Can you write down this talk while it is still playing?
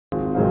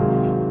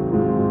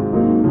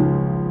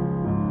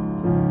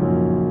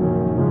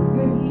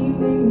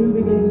Healing, New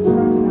Beginning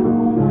Church, and our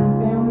online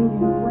family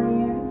and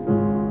friends.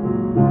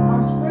 Our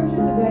scripture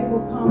today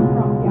will come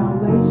from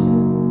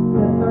Galatians,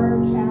 the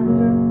 3rd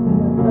chapter and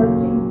the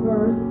 13th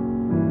verse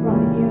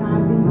from the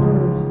NIV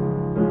version.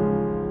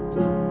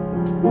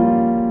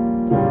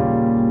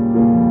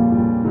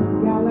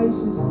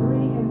 Galatians 3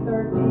 and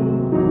 13.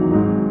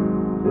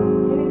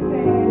 And it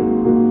says,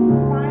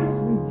 Christ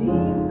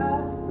redeemed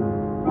us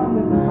from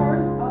the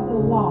curse of the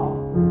law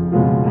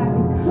by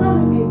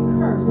becoming a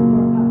curse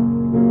for us.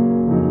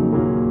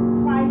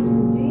 Christ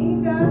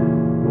redeemed us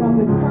from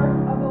the curse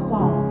of the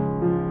law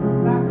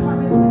by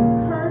becoming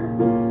a curse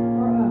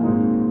for us.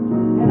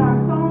 And our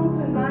song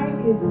tonight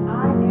is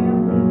I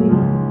Am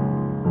Redeemed.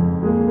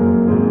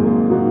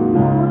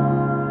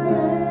 I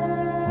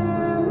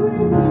am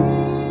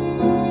redeemed,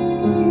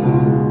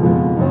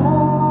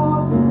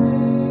 bought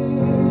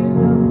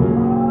with a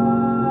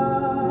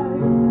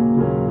price.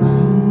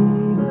 Jesus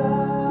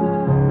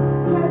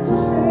has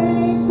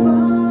changed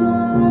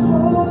my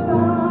whole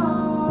life.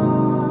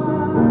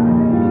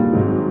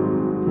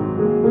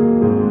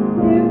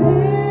 If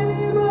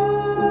anybody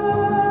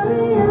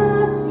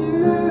asks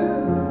you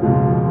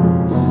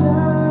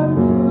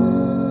just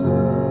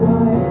who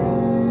I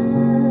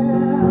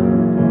am,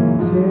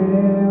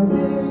 tell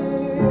them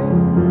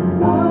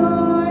I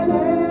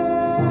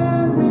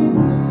am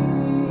redeemed.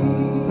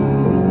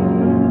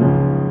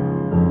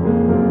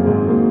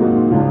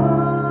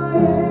 I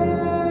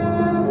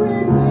am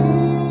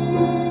redeemed,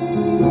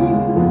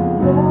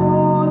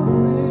 bought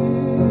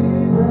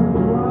with a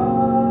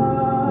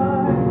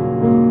price.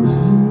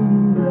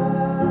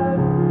 Jesus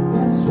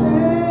has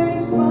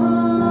changed my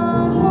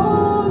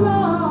whole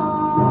life.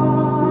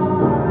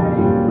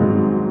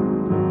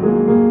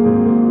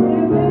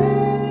 If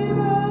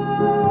anybody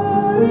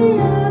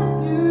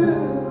asks you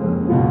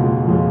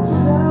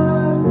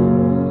just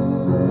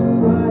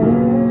who I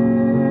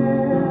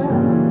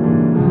am,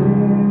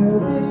 tell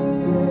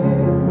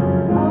them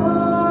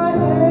I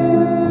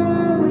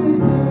am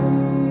redeemed.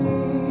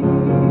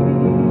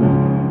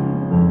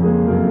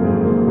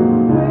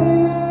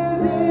 Where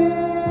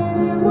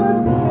there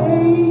was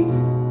hate,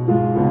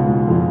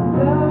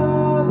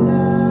 love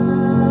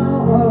now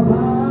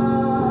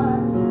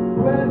abides.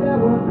 Where there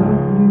was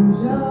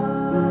confusion,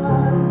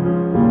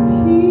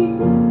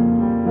 peace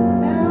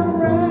now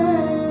reigns.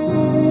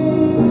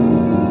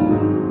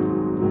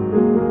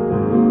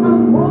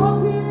 I'm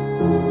walking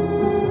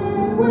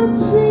with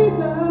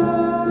Jesus.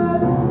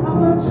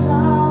 I'm a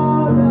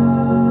child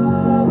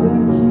of the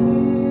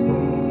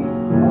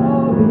King.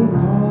 All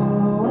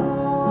because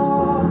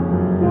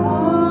I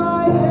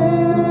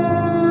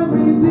am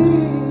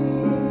redeemed.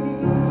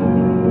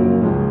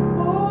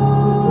 Oh,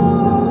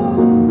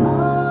 I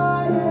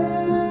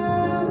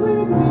am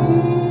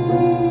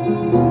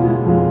redeemed,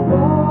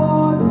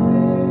 bought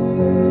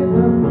with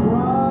a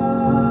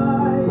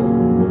price.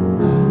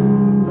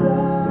 Jesus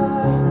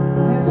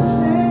has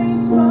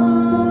changed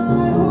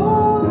my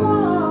whole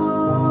life.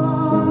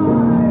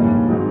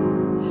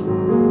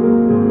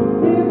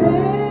 If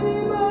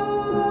anybody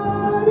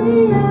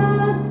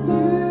asks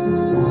you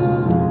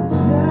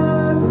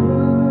just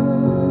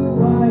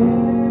who I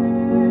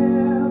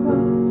am,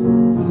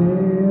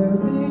 tell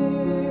them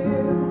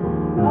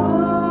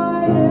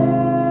I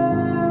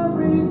am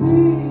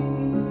redeemed.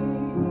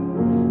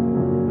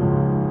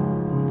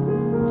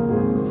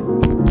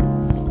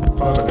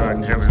 Father God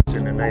in heaven,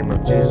 in the name of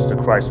Jesus the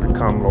Christ, we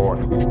come, Lord.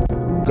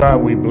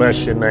 God, we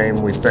bless your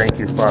name. We thank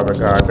you, Father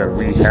God, that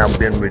we have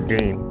been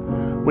redeemed.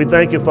 We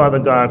thank you, Father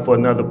God, for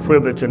another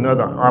privilege,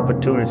 another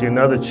opportunity,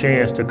 another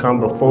chance to come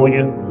before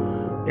you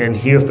and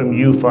hear from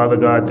you, Father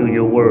God, through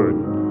your word.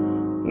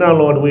 Now,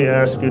 Lord, we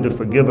ask you to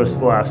forgive us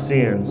for our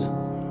sins.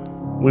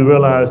 We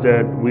realize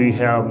that we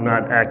have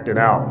not acted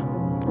out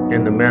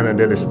in the manner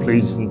that is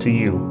pleasing to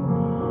you.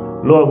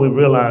 Lord, we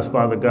realize,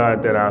 Father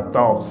God, that our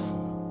thoughts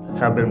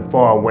have been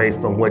far away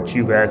from what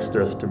you've asked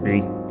us to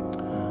be.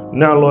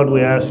 Now, Lord,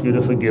 we ask you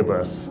to forgive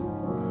us.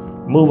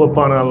 Move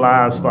upon our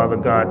lives, Father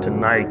God,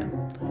 tonight,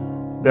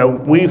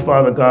 that we,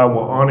 Father God,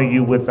 will honor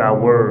you with our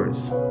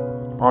words,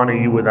 honor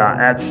you with our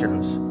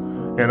actions,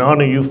 and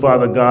honor you,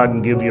 Father God,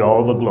 and give you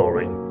all the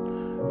glory.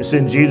 It's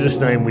in Jesus'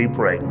 name we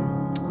pray.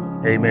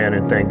 Amen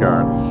and thank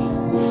God.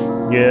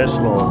 Yes,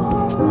 Lord.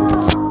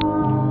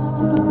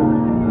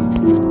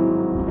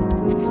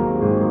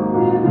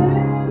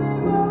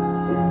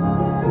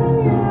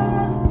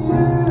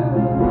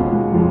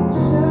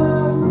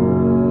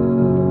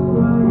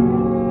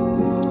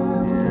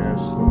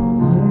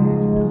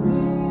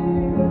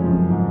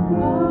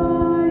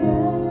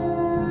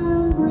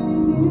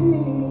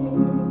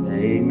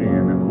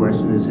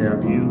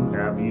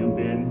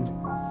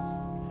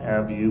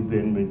 Have you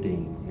been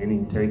redeemed?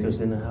 Any takers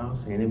in the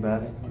house?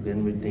 Anybody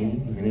been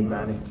redeemed?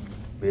 Anybody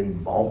been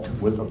bought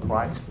with a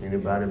price?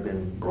 Anybody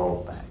been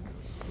brought back?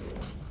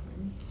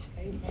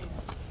 Amen.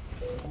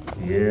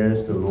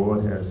 Yes, the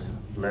Lord has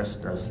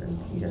blessed us and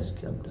he has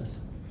kept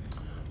us.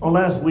 Well,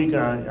 last week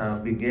I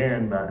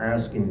began by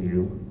asking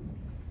you,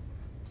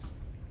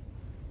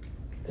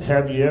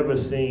 have you ever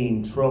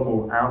seen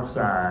trouble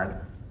outside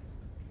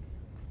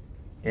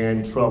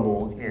and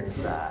trouble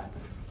inside.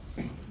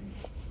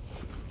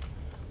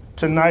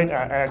 Tonight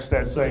I ask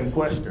that same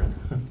question.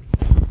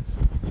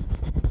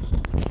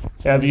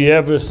 Have you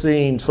ever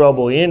seen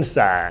trouble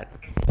inside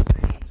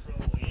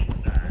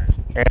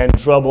and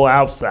trouble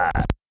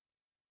outside?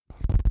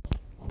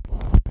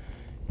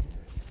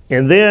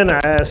 And then I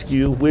ask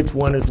you, which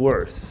one is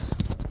worse?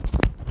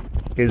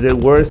 Is it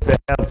worse to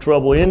have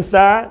trouble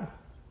inside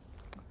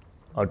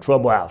or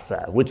trouble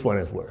outside? Which one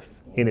is worse?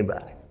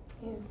 Anybody?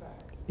 Inside.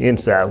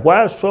 Inside.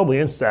 Why is trouble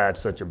inside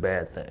such a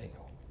bad thing?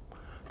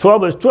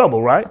 Trouble is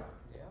trouble, right?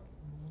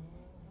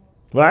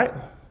 Right?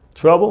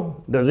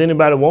 Trouble? Does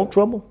anybody want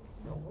trouble?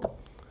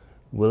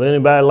 Will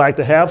anybody like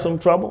to have some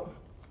trouble?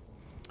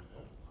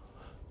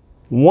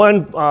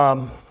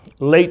 One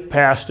late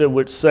pastor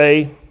would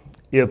say,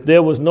 if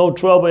there was no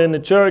trouble in the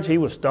church, he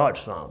would start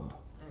something.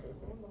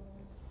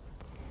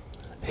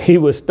 He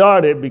would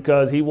start it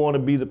because he wanted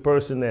to be the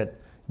person that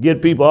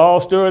get people all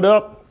stirred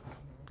up,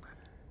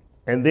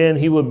 and then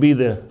he would be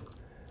the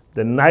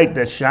knight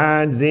that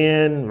shines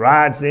in,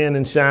 rides in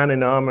and shines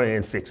in the armor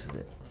and fixes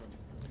it.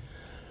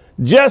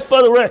 Just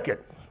for the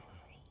record,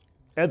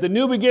 at the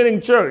New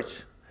Beginning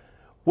Church,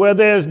 where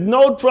there's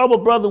no trouble,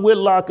 Brother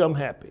Whitlock, I'm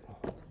happy.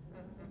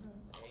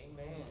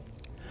 Amen.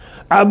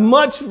 I'd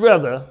much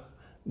rather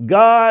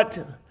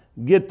God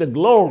get the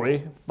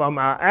glory from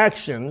our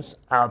actions,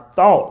 our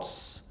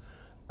thoughts,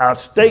 our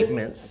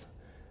statements,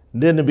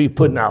 than to be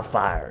putting out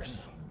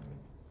fires.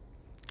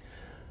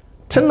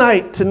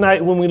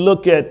 Tonight, when we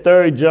look at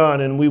 3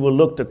 John, and we will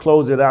look to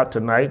close it out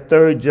tonight,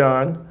 3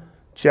 John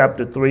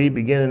chapter 3,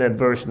 beginning at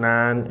verse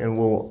 9, and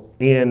we'll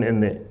end in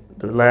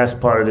the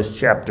last part of this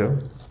chapter.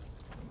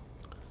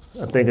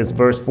 I think it's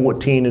verse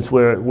 14 is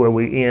where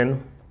we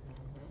end.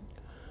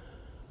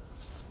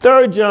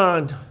 3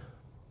 John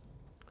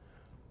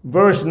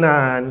verse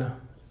 9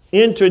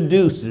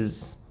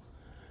 introduces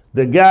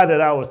the guy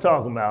that I was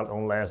talking about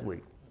on last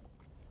week.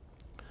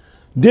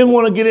 Didn't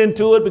want to get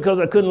into it because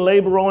I couldn't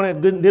labor on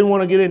it. Didn't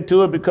want to get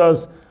into it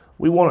because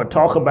we want to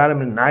talk about him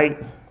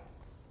tonight.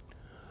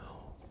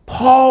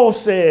 Paul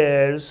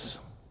says,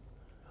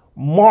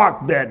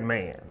 mark that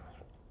man.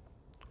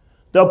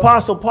 The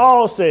Apostle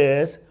Paul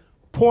says,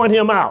 point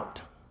him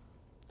out.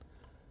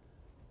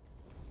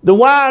 The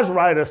wise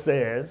writer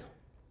says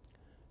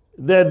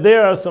that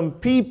there are some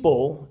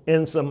people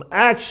and some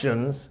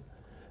actions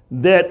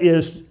that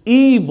is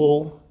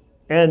evil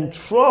and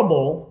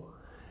trouble.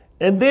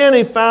 And then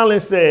he finally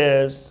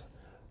says,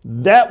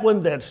 that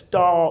one that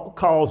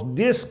caused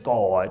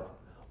discord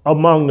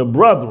among the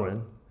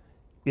brethren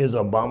is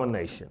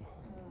abomination.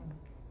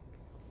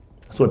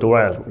 That's what the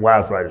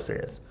wise writer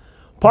says.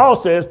 Paul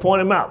says,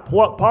 point him out.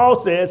 Paul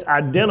says,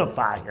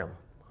 identify him.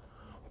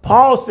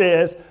 Paul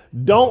says,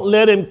 don't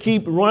let him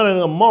keep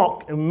running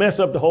amok and mess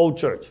up the whole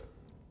church.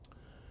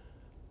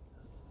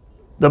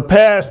 The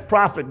past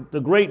prophet, the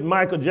great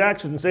Michael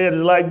Jackson, said it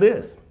like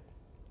this: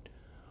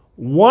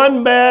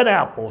 one bad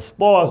apple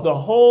spoils the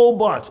whole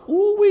bunch.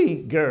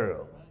 Ooh-wee,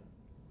 girl.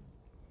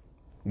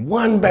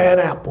 One bad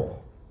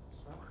apple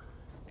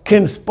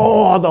can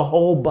spoil the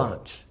whole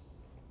bunch.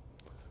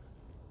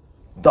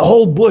 The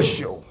whole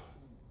bushel,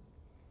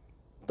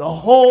 the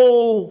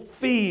whole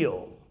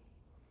field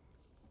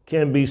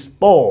can be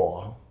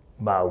spoiled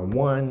by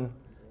one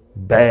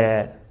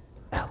bad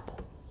apple.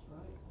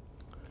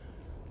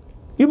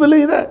 You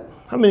believe that?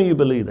 How many of you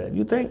believe that?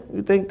 You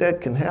think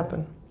that can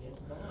happen?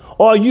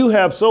 Or you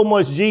have so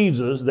much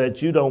Jesus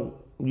that you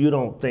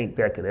don't think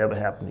that could ever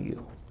happen to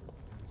you.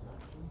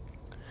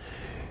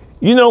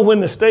 You know,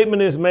 when the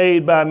statement is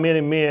made by many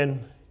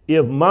men,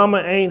 if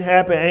mama ain't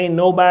happy, ain't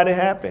nobody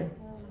happy.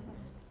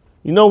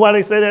 You know why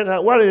they say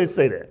that? Why do they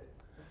say that?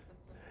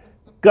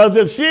 Because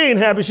if she ain't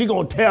happy, she's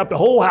going to tear up the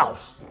whole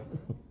house.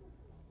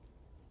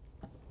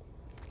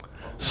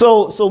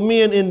 So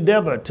men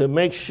endeavor to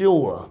make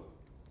sure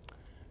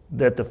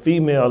that the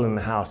female in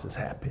the house is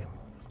happy.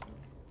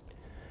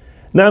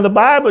 Now, the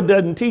Bible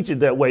doesn't teach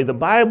it that way. The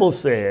Bible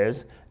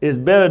says it's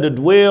better to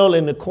dwell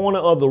in the corner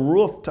of the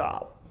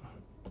rooftop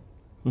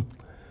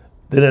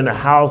than in a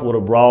house with a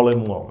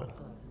brawling woman,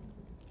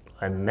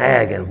 a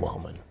nagging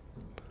woman,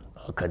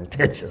 a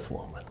contentious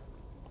woman.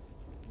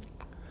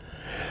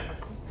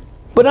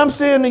 But I'm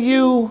saying to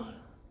you,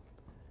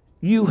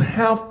 you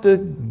have to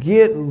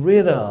get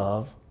rid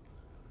of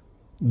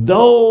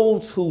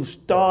those who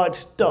start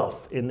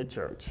stuff in the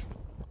church.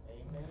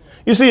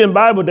 You see, in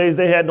Bible days,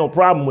 they had no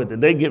problem with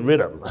it. They get rid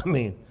of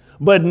them.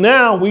 But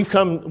now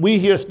we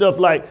hear stuff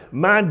like,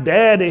 my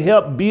daddy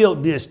helped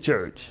build this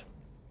church.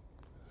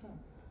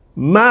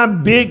 My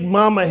big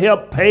mama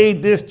helped pay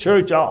this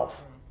church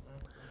off.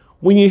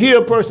 When you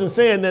hear a person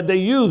saying that, they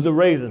usually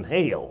raising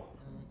hell.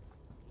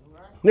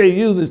 They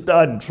usually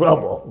starting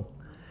trouble.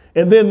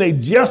 And then they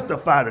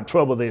justify the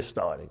trouble they're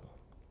starting.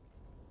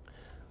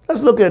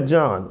 Let's look at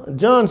John.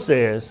 John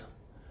says,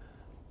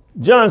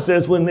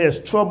 when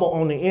there's trouble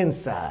on the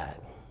inside,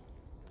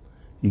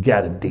 you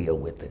got to deal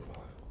with it.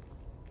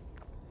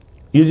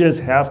 You just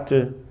have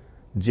to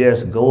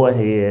just go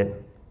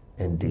ahead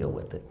and deal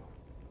with it.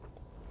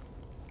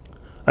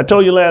 I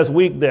told you last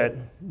week that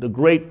the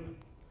great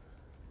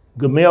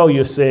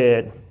Gamaliel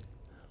said,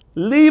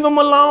 leave them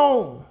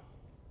alone.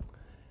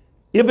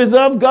 If it's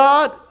of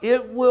God,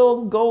 it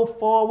will go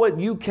forward.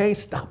 You can't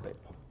stop it.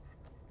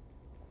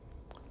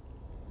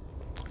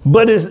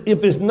 But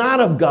if it's not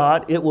of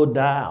God, it will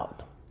die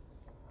out.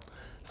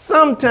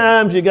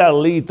 Sometimes you got to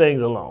leave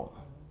things alone.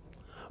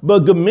 But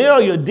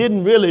Gamaliel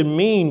didn't really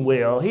mean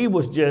well. He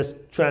was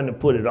just trying to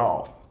put it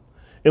off.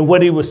 And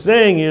what he was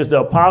saying is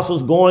the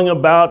apostles going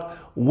about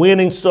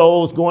winning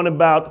souls, going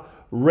about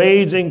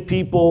raising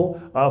people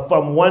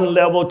from one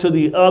level to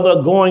the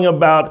other, going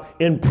about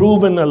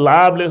improving the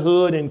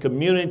livelihood in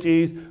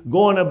communities,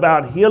 going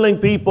about healing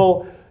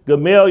people.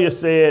 Gamaliel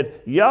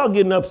said, y'all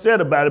getting upset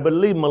about it, but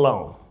leave them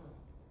alone.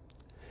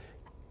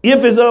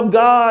 If it's of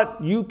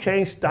God, you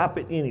can't stop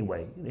it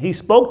anyway. He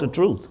spoke the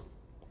truth.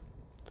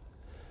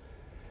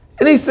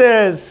 And he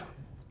says,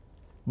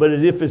 but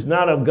if it's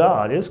not of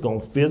God, it's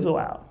going to fizzle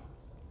out.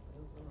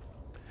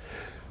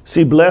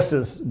 See,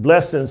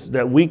 blessings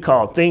that we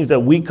call, things that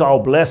we call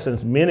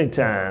blessings, many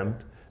times,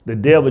 the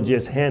devil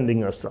just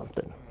handing us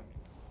something.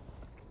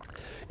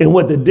 And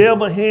what the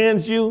devil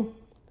hands you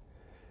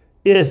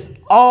is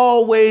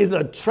always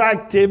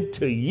attractive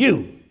to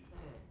you.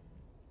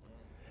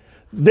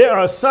 There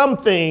are some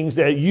things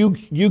that you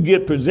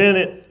get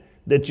presented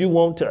that you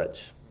won't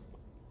touch.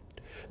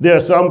 There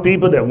are some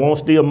people that won't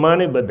steal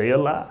money, but they're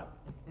alive.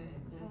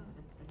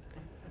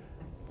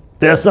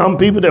 There are some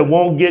people that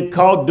won't get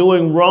caught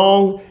doing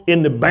wrong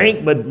in the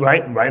bank, but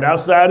right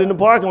outside in the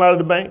parking lot of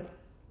the bank.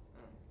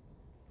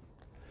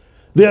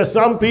 There are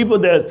some people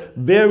that's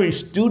very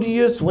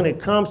studious when it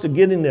comes to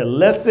getting their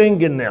lesson,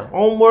 getting their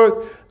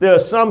homework. There are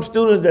some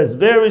students that's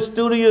very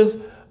studious,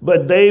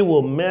 but they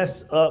will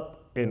mess up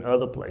in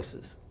other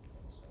places.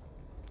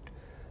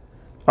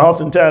 I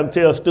oftentimes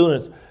tell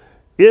students,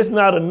 it's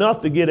not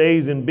enough to get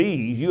A's and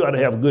B's. You ought to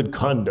have good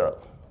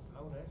conduct.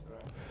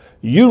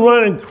 You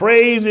running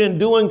crazy and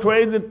doing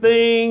crazy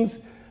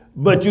things,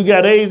 but you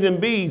got A's and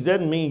B's,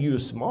 doesn't mean you're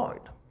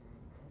smart.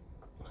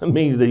 It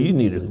means that you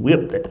need to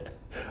whip that,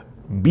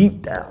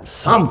 beat down,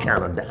 some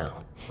kind of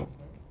down.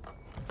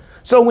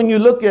 So when you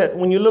look at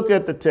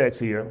the text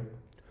here,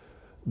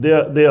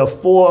 there are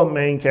four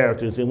main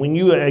characters, and when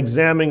you are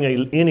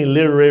examining any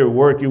literary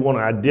work, you want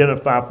to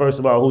identify, first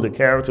of all, who the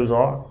characters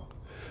are.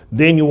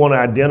 Then you want to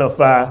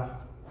identify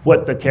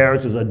what the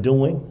characters are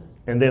doing,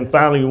 and then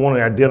finally you want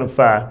to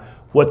identify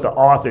what the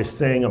author is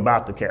saying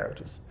about the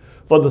characters.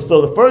 So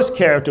the first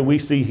character we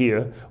see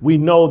here, we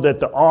know that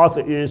the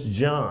author is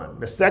John.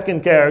 The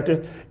second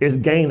character is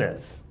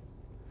Gaius.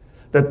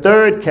 The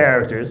third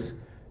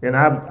characters, and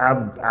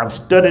I've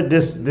studied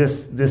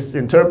this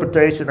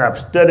interpretation, I've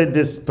studied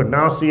this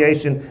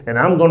pronunciation, and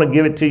I'm going to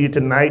give it to you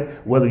tonight,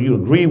 whether you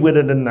agree with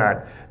it or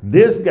not.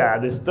 This guy,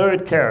 this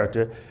third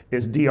character,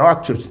 is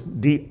Diotrephes.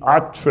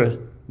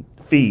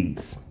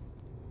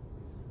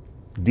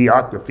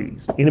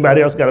 Diotrephes.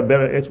 Anybody else got a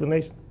better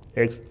explanation?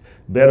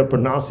 Better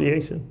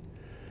pronunciation?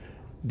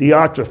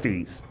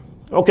 Diotrephes.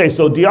 Okay,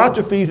 so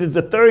Diotrephes is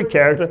the third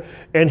character,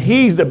 and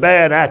he's the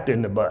bad actor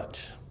in the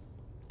bunch.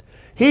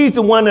 He's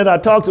the one that I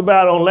talked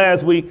about on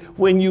last week,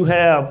 when you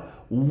have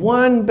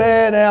one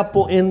bad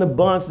apple in the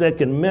bunch that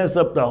can mess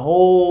up the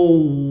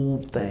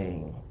whole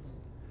thing.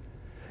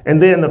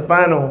 And then the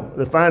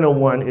final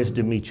one is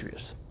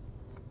Demetrius.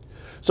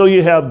 So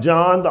you have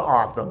John, the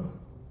author.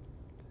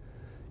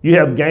 You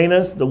have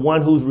Gaius, the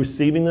one who's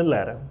receiving the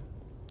letter.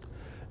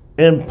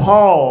 And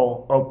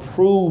Paul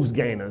approves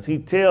Gaius. He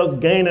tells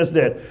Gaius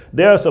that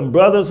there are some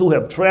brothers who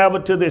have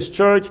traveled to this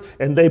church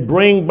and they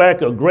bring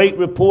back a great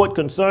report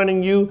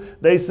concerning you.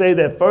 They say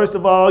that, first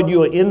of all,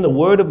 you are in the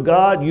word of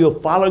God. You're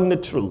following the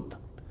truth.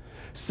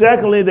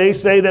 Secondly, they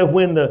say that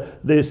when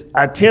these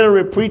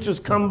itinerary preachers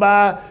come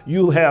by,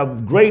 you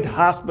have great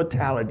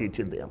hospitality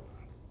to them.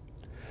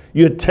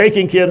 You're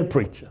taking care of the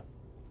preacher.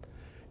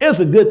 It's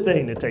a good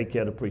thing to take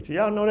care of the preacher.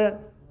 Y'all know that?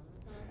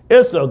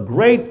 It's a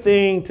great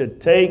thing to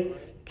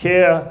take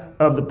care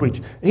of the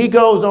preacher. He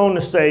goes on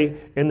to say,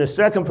 in the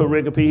second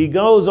pericope, he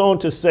goes on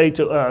to say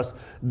to us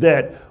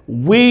that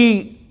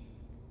we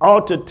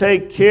ought to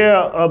take care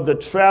of the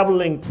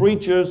traveling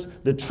preachers,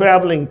 the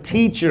traveling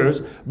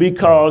teachers,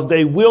 because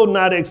they will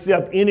not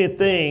accept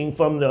anything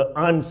from the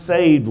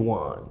unsaved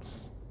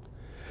ones.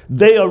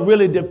 They are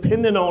really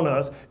dependent on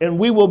us, and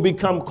we will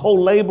become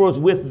co-laborers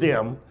with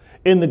them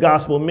in the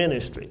gospel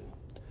ministry.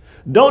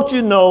 Don't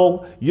you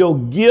know your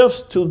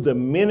gifts to the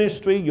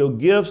ministry, your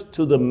gifts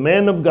to the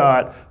man of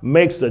God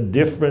makes a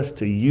difference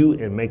to you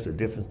and makes a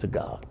difference to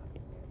God?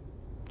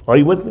 Are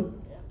you with me?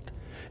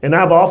 And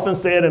I've often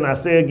said, and I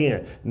say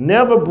again,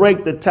 never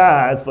break the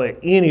tithe for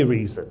any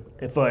reason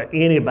and for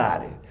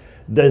anybody.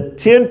 The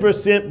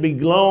 10%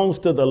 belongs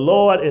to the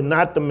Lord and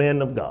not the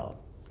man of God.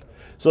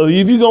 So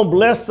if you're going to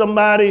bless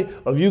somebody,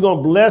 or if you're going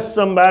to bless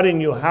somebody in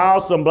your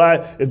house,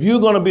 if you're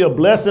going to be a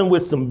blessing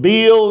with some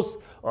bills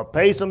or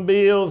pay some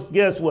bills,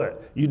 guess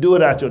what? You do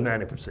it out your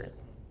 90%.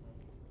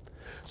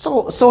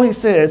 So he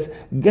says,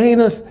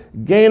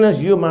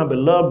 Gaius, you're my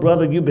beloved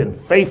brother. You've been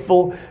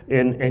faithful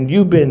and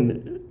you've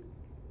been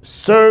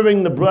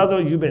serving the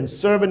brother, you've been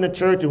serving the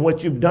church, and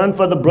what you've done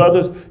for the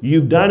brothers,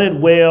 you've done it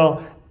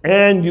well,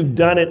 and you've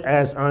done it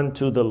as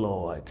unto the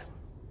Lord.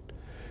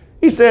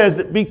 He says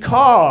that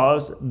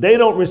because they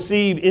don't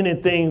receive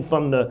anything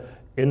from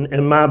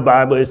in my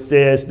Bible, it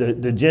says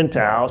the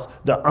Gentiles,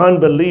 the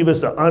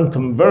unbelievers, the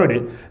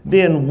unconverted,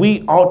 then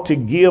we ought to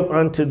give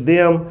unto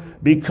them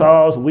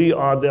because we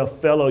are their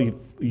fellow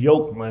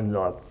yokemen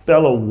or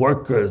fellow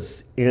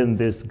workers in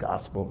this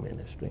gospel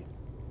ministry.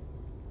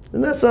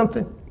 Isn't that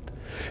something?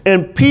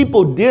 And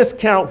people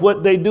discount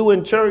what they do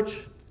in church,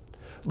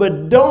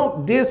 but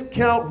don't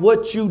discount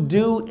what you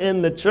do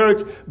in the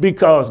church,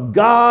 because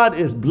God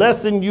is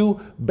blessing you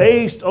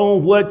based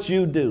on what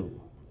you do.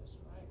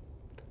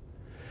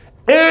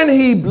 And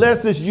he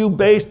blesses you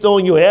based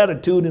on your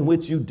attitude in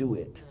which you do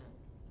it.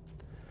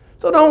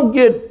 So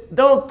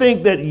don't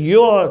think that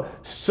your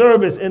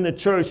service in the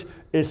church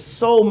is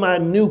so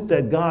minute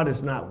that God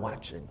is not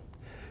watching.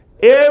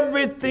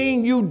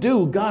 Everything you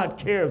do, God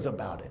cares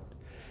about it.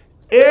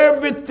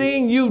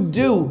 Everything you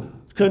do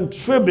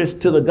contributes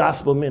to the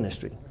gospel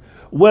ministry.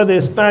 Whether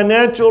it's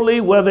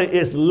financially, whether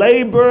it's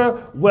labor,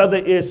 whether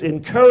it's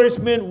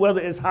encouragement,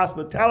 whether it's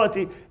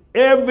hospitality,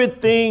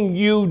 everything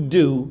you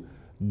do,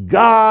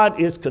 God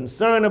is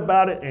concerned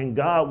about it, and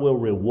God will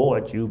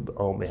reward you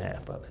on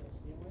behalf of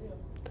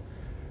it.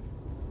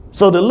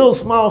 So the little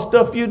small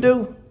stuff you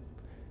do,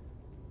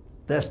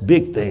 that's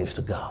big things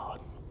to God.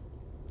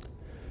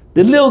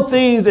 The little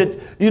things that,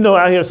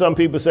 I hear some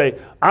people say,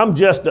 I'm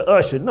just the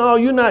usher. No,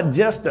 you're not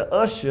just the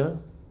usher.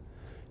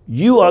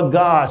 You are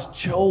God's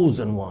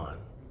chosen one.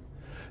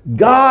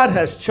 God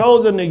has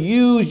chosen to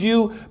use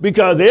you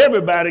because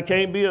everybody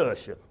can't be an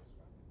usher.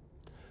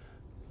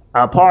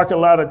 Our parking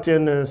lot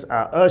attendants,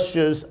 our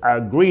ushers, our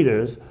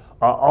greeters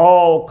are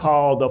all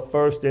called the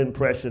first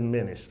impression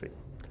ministry.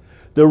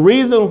 The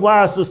reason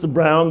why, Sister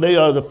Brown, they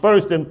are the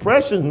first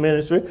impression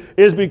ministry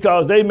is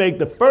because they make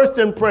the first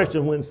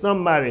impression when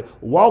somebody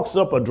walks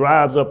up or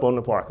drives up on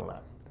the parking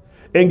lot.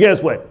 And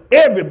guess what?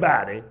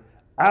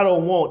 I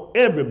don't want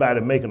everybody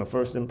making a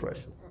first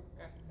impression.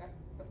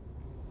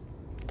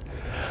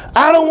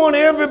 I don't want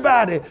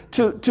everybody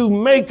to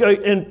make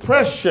an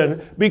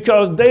impression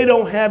because they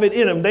don't have it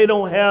in them. They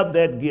don't have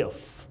that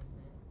gift.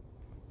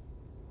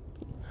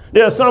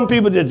 There are some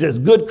people that are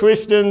just good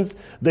Christians.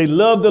 They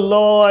love the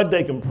Lord.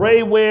 They can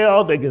pray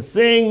well. They can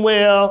sing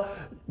well.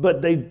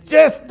 But they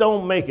just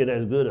don't make it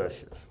as good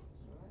ushers.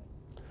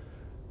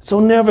 So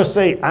never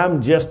say,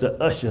 I'm just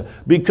an usher,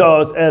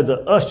 because as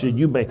an usher,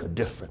 you make a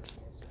difference.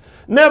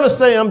 Never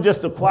say, I'm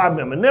just a choir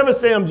member. Never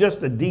say, I'm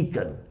just a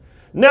deacon.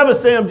 Never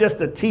say I'm just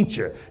a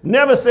teacher.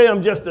 Never say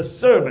I'm just a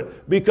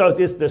servant, because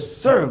it's the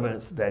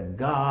servants that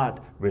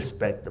God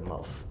respects the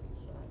most.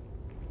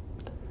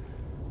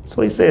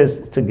 So he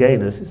says to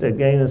Gainus, he said,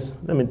 Gainus,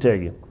 let me tell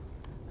you,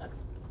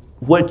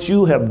 what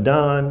you have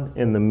done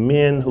in the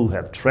men who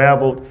have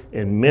traveled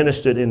and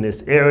ministered in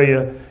this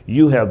area,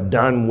 you have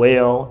done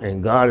well,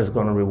 and God is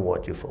going to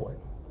reward you for it.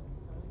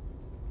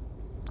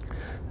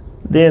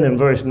 Then in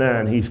verse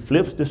 9, he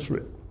flips the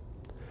script.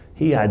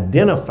 He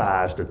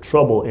identifies the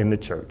trouble in the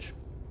church.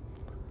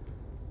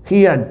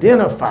 He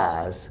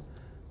identifies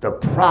the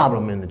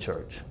problem in the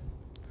church.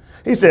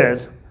 He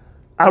says,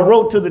 I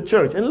wrote to the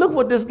church. And look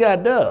what this guy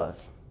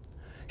does.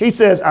 He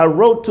says, I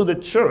wrote to the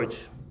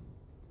church,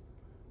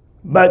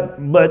 but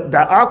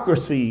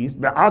Diotrephes,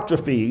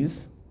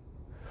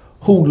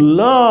 who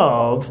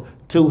love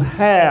to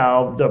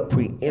have the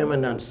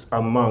preeminence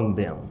among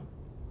them,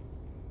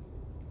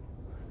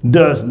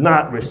 does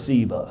not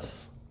receive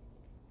us.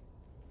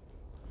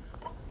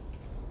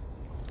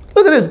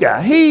 Look at this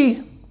guy.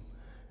 He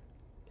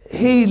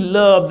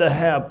loved to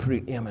have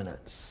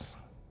preeminence.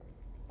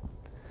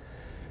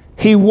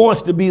 He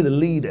wants to be the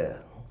leader.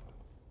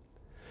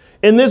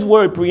 And this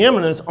word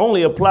preeminence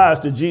only applies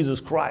to Jesus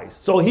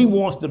Christ. So he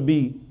wants to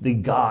be the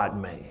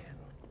God-man.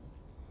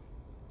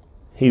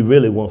 He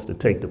really wants to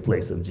take the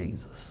place of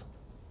Jesus.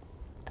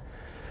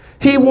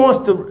 He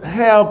wants to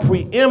have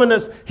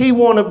preeminence.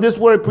 This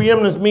word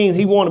preeminence means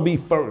he want to be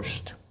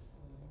first.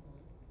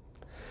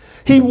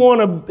 He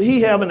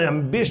have an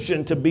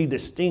ambition to be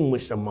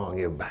distinguished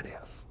among everybody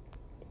else.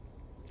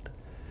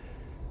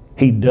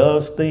 He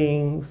does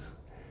things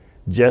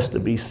just to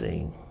be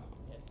seen.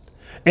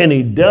 And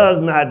he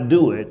does not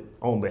do it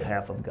on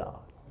behalf of God.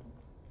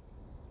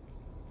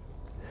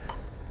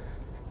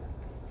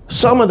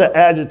 Some of the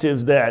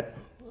adjectives that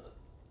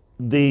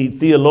the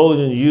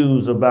theologians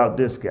use about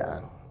this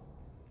guy,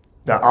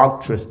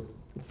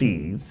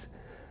 Diotrephes,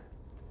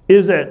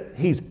 is that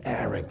he's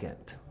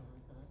arrogant.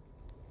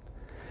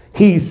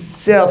 He's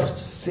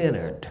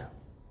self-centered.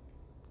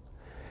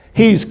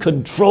 He's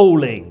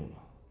controlling.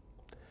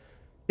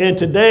 In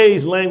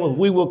today's language,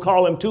 we will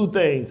call him two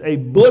things: a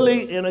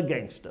bully and a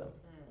gangster.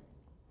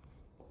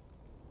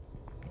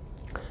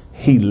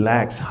 He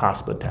lacks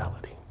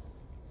hospitality.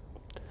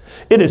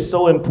 It is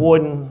so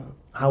important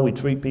how we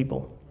treat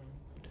people.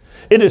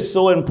 It is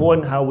so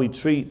important how we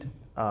treat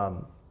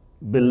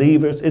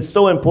believers. It's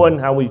so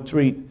important how we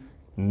treat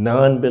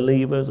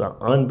non-believers or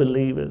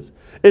unbelievers.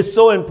 It's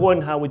so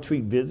important how we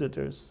treat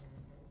visitors.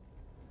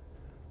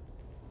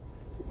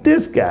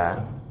 This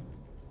guy,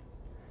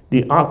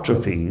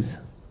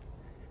 Diotrephes,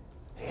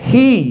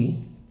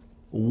 he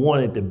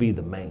wanted to be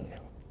the man.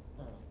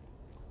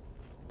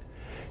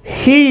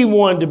 He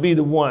wanted to be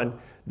the one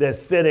that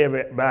set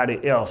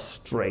everybody else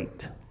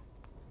straight.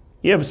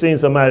 You ever seen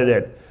somebody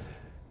that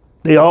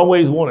they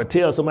always want to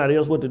tell somebody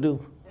else what to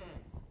do?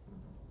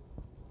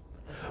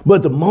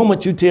 But the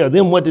moment you tell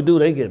them what to do,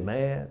 they get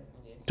mad.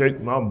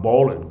 Take my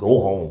ball and go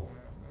home.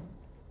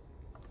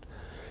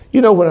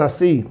 You know, when I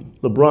see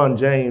LeBron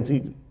James,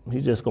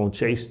 he's just going to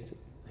chase.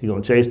 He's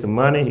going to chase the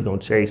money. He's going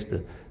to chase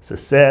the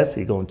success.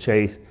 He's going to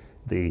chase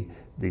the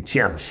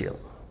championship.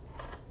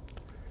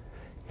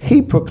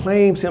 He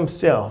proclaims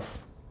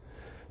himself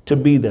to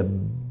be the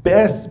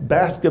best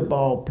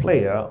basketball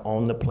player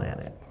on the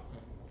planet.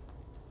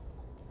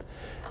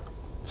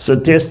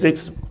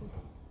 Statistics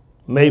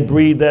may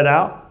breathe that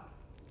out.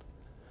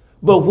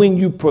 But when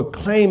you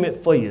proclaim it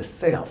for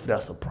yourself,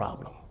 that's a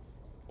problem.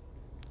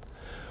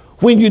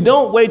 When you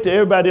don't wait till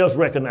everybody else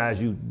recognize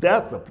you,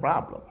 that's a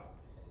problem.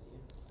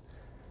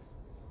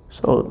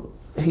 So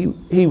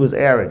he was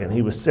arrogant.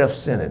 He was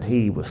self-centered.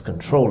 He was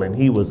controlling.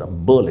 He was a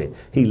bully.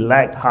 He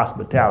lacked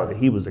hospitality.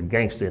 He was a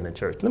gangster in the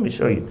church. Let me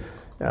show you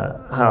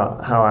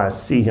how I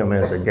see him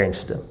as a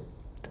gangster.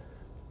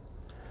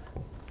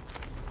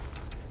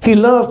 He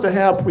loves to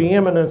have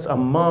preeminence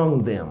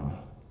among them.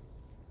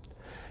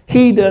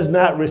 He does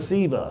not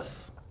receive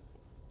us.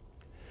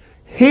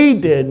 He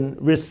didn't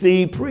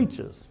receive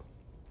preachers.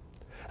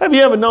 Have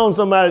you ever known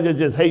somebody that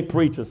just hate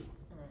preachers?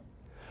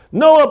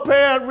 No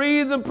apparent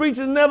reason.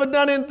 Preachers never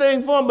done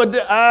anything for them,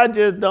 but I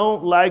just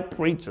don't like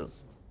preachers.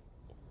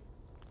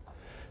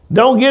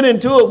 Don't get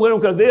into it with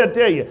them because they'll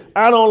tell you,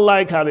 I don't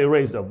like how they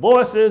raise their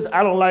voices.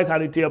 I don't like how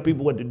they tell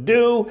people what to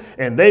do.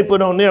 And they put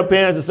on their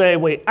pants the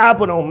same way I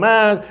put on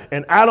mine.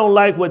 And I don't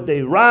like what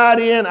they ride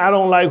in. I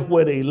don't like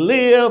where they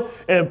live.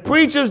 And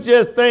preachers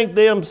just think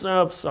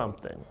themselves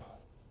something.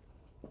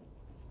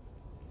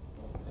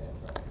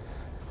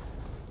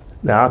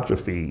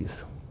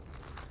 Diotrephes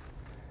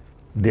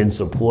didn't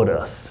support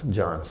us,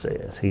 John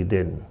says. He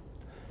didn't.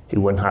 He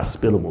wasn't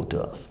hospitable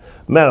to us.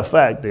 Matter of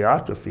fact,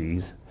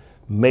 Diotrephes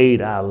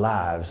made our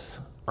lives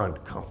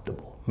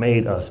uncomfortable,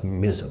 made us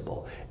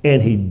miserable,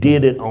 and he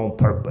did it on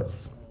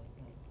purpose.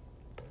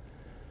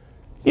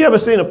 You ever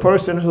seen a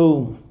person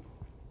who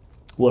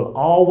will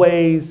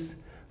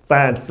always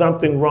find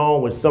something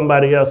wrong with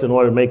somebody else in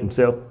order to make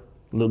himself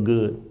look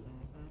good?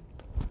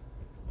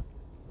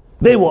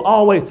 They will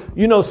always,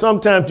 you know,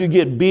 sometimes you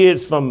get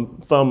bids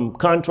from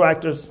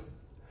contractors,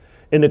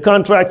 and the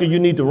contractor you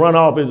need to run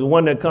off is the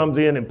one that comes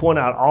in and point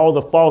out all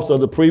the faults of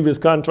the previous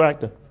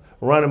contractor.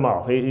 Run him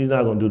off. He's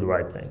not going to do the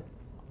right thing.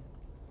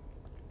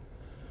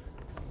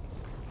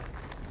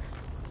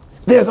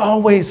 There's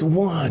always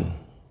one,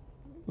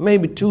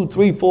 maybe 2,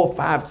 3, 4,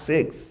 5,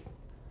 6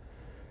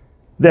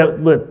 that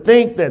would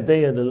think that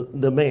they are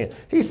the man.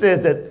 He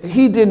says that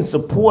he didn't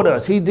support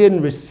us. He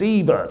didn't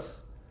receive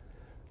us.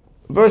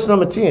 Verse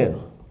number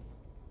 10.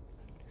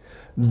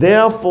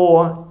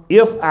 Therefore,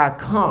 if I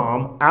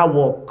come, I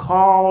will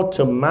call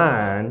to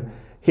mind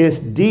his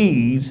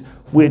deeds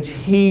which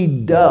he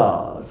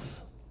does.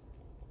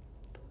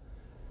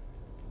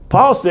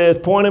 Paul says,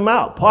 point him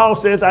out. Paul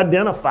says,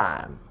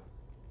 identify him.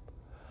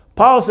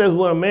 Paul says,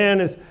 when a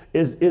man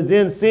is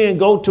in sin,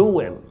 go to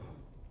him.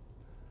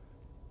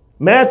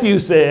 Matthew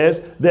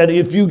says that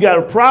if you got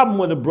a problem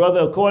with a brother,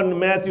 according to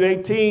Matthew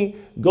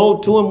 18,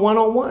 go to him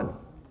one-on-one.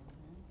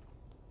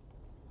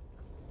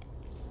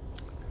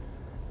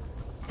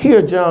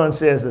 Here, John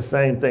says the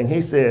same thing.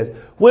 He says,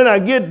 when I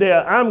get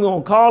there, I'm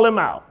going to call him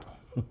out.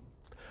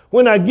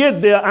 When I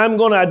get there, I'm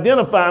going to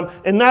identify him.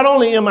 And not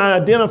only am I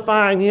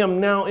identifying him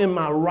now in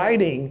my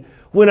writing,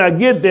 when I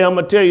get there, I'm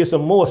going to tell you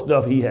some more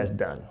stuff he has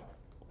done.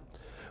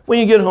 When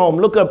you get home,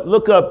 look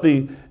up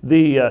the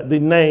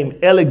name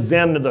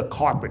Alexander the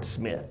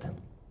carpetsmith.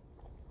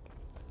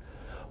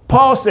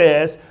 Paul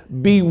says,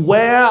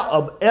 beware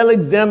of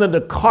Alexander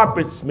the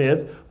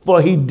carpetsmith,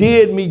 for he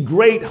did me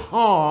great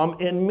harm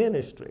in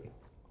ministry.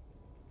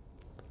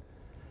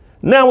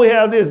 Now we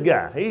have this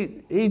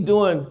guy. He's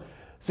doing...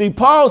 See,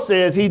 Paul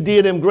says he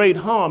did him great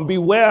harm.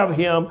 Beware of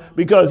him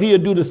because he'll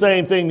do the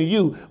same thing to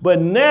you. But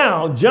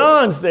now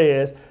John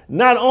says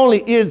not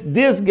only is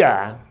this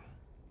guy,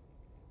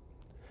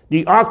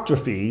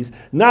 Diotrephes,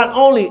 not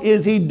only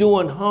is he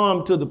doing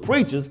harm to the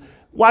preachers,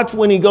 watch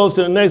when he goes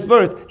to the next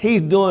verse,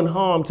 he's doing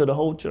harm to the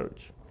whole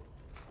church.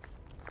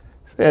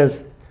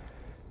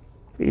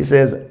 He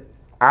says,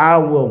 I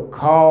will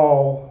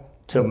call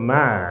to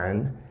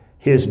mind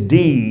his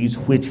deeds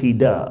which he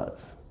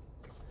does.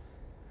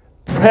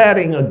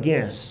 Prating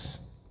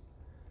against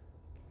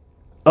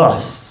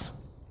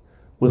us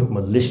with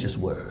malicious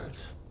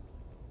words.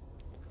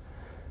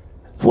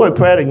 The word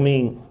prating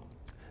means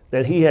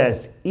that he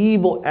has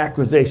evil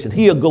accusation.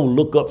 He'll go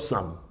look up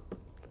something.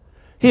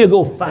 He'll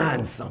go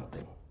find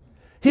something.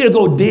 He'll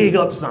go dig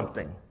up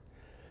something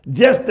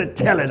just to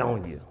tell it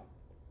on you.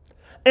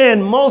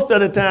 And most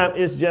of the time,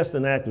 it's just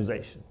an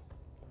accusation.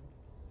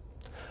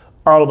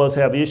 All of us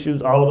have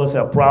issues. All of us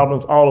have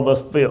problems. All of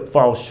us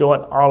fall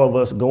short. All of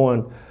us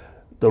going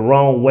the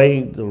wrong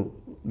way,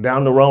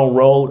 down the wrong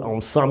road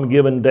on some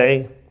given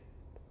day.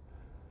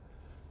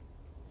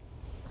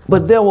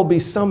 But there will be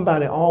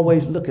somebody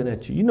always looking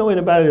at you. You know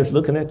anybody that's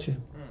looking at you?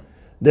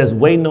 That's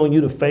waiting on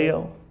you to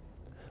fail?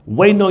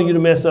 Waiting on you to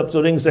mess up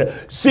so they can say,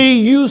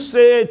 see, you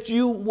said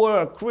you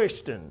were a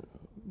Christian.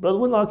 Brother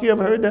Whitlock, you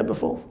ever heard that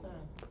before?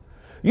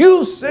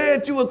 You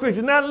said you were a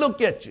Christian. Now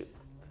look at you.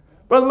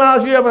 Brother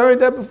Miles, you ever heard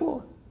that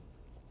before?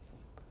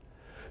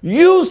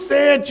 You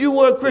said you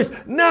were a Christian.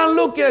 Now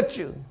look at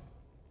you.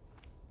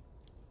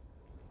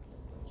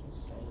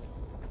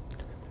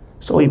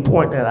 So he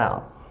pointed that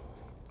out.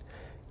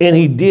 And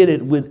he did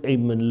it with a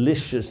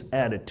malicious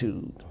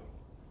attitude,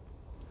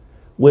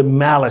 with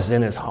malice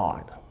in his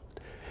heart.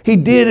 He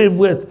did it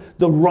with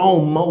the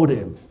wrong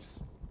motives.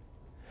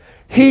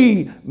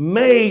 He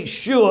made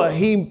sure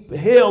he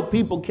held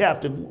people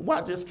captive.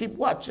 Watch, just keep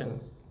watching.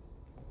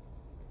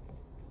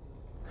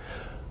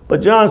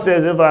 But John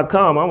says, if I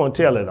come, I'm going to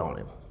tell it on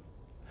him.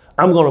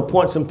 I'm going to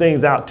point some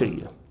things out to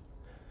you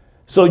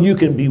so you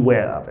can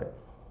beware of it.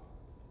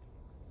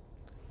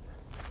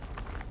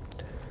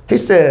 He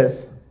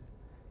says,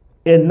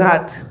 and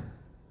not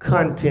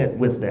content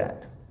with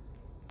that.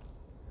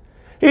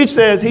 He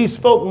says he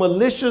spoke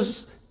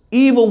malicious,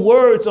 evil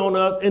words on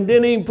us and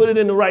didn't even put it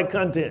in the right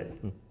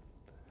content.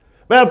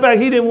 Matter of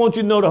fact, he didn't want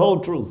you to know the whole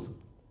truth.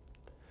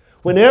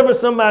 Whenever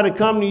somebody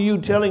comes to you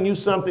telling you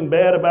something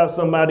bad about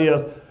somebody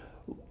else,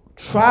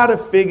 try to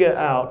figure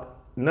out,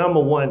 number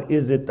one,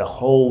 is it the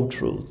whole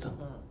truth?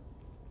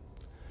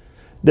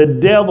 The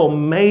devil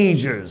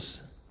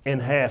majors in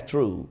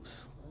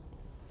half-truths.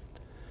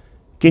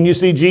 Can you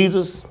see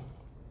Jesus?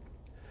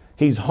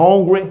 He's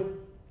hungry.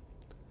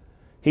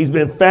 He's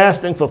been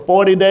fasting for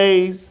 40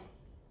 days.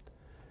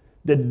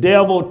 The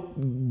devil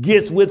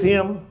gets with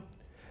him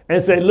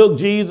and say, look,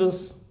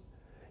 Jesus,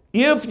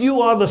 if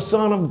you are the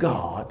Son of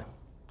God,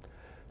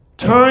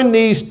 turn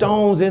these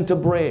stones into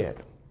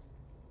bread.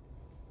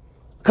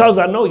 Because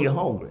I know you're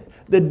hungry.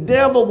 The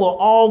devil will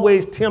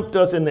always tempt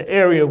us in the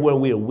area where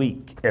we are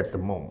weak at the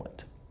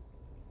moment.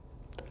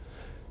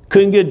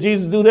 Couldn't get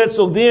Jesus to do that,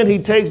 so then he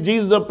takes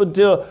Jesus up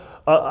into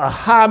a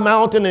high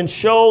mountain and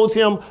shows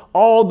him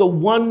all the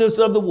wonders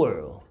of the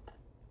world.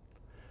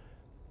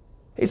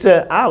 He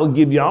said, I will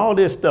give you all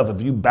this stuff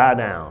if you bow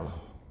down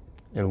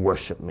and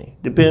worship me.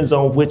 Depends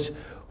on which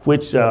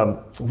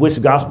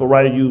gospel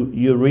writer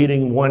you're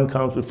reading. One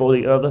comes before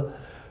the other.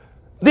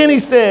 Then he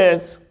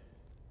says,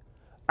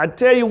 I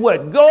tell you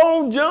what, go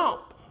on,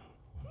 jump.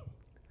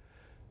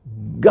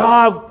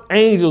 God's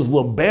angels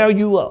will bear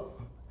you up.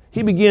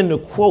 He began to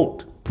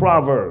quote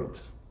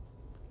Proverbs.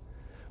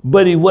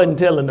 But he wasn't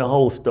telling the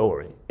whole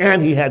story.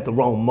 And he had the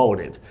wrong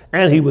motives.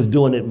 And he was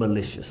doing it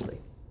maliciously.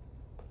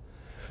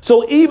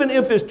 So even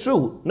if it's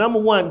true, number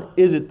one,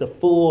 is it the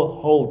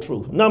full, whole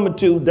truth? Number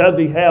two, does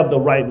he have the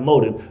right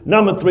motive?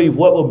 Number three,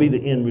 what will be the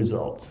end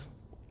results?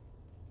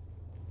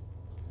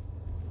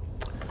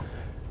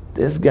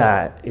 This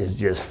guy is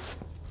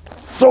just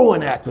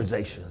throwing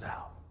accusations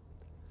out.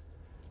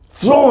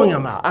 Throwing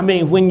them out. I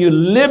mean, when you're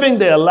living,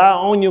 they'll lie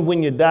on you.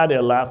 When you die,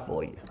 they'll lie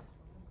for you.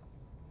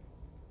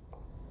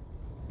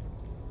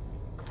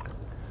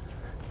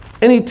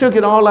 And he took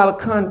it all out of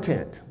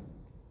content.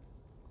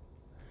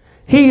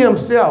 He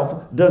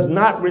himself does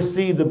not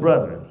receive the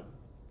brethren.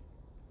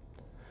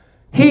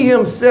 He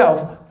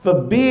himself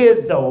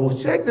forbid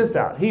those, check this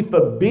out, he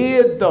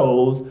forbid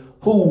those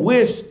who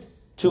wish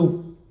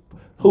to,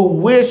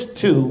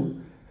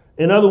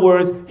 in other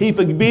words, he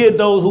forbid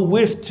those who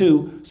wish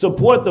to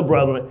support the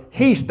brethren.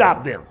 He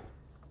stopped them,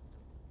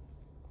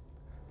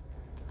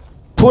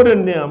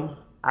 putting them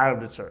out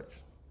of the church.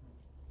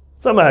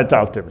 Somebody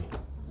talk to me.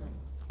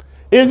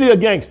 Is he a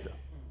gangster?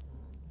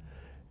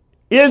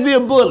 Is he a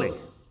bully?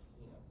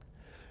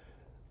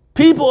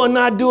 People are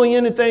not doing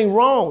anything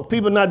wrong.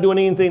 People are not doing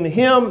anything to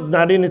him,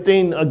 not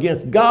anything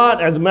against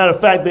God. As a matter of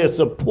fact, they're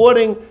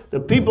supporting the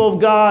people of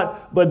God,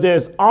 but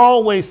there's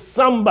always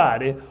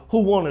somebody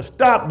who want to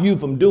stop you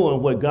from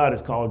doing what God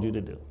has called you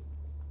to do.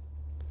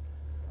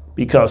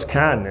 Because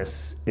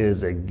kindness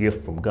is a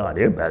gift from God.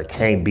 Everybody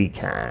can't be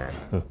kind.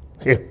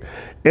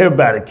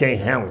 Everybody can't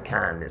handle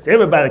kindness.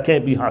 Everybody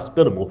can't be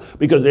hospitable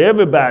because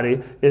everybody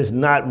is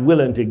not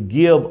willing to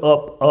give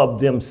up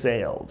of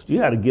themselves. You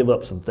got to give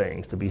up some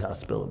things to be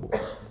hospitable.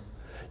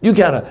 You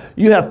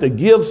have to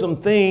give some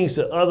things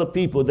to other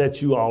people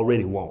that you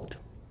already want.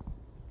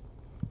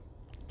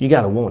 You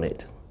got to want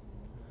it.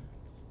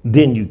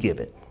 Then you give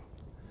it.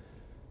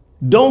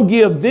 Don't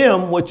give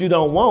them what you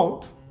don't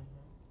want.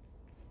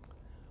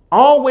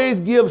 Always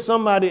give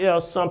somebody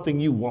else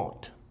something you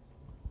want.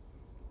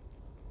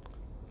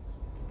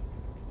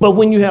 But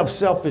when you have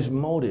selfish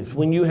motives,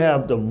 when you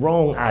have the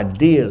wrong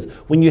ideas,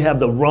 when you have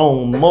the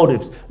wrong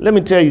motives, let me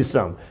tell you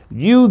something.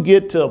 You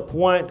get to a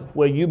point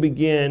where you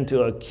begin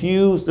to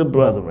accuse the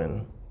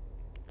brethren.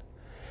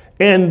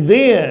 And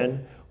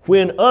then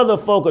when other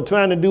folk are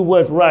trying to do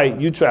what's right,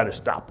 you try to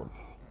stop them.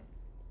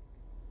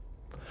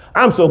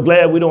 I'm so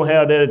glad we don't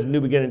have that at the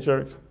New Beginning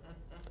Church.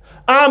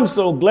 I'm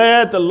so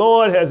glad the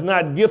Lord has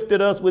not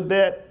gifted us with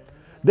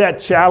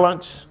that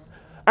challenge.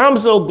 I'm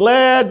so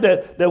glad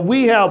that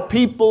we have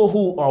people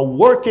who are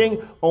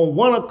working on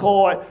one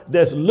accord,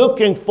 that's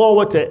looking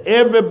forward to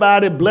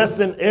everybody,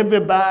 blessing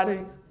everybody.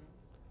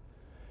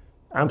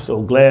 I'm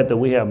so glad that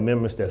we have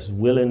members that's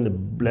willing to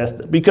bless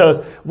them,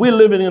 because we're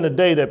living in a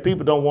day that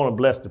people don't want to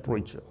bless the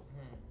preacher,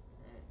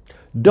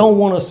 don't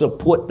want to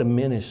support the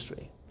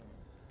ministry.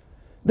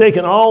 They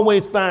can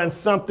always find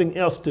something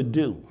else to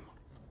do.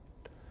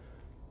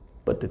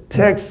 But the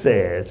text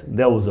says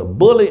there was a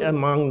bully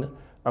among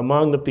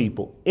the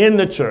people in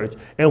the church,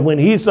 and when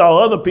he saw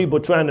other people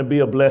trying to be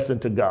a blessing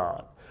to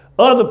God,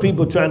 other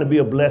people trying to be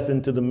a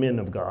blessing to the men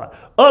of God,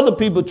 other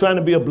people trying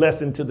to be a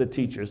blessing to the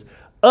teachers,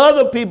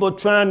 other people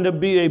trying to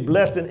be a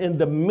blessing in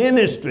the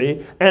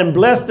ministry and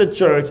bless the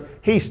church,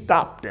 he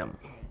stopped them.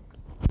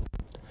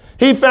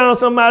 He found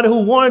somebody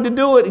who wanted to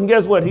do it, and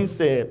guess what? He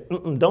said,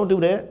 don't do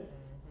that.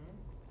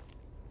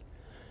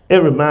 It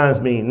reminds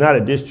me, not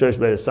at this church,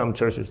 but at some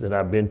churches that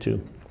I've been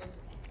to.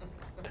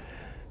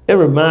 It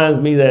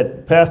reminds me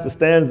that pastor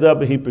stands up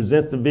and he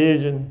presents the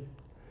vision,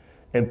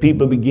 and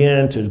people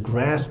begin to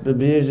grasp the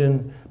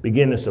vision,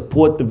 begin to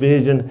support the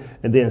vision,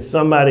 and then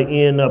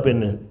somebody end up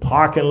in the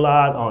parking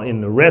lot or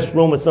in the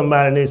restroom with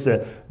somebody, and they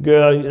say,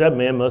 girl, that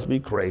man must be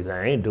crazy.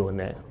 I ain't doing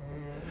that.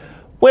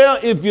 Well,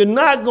 if you're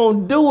not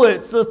going to do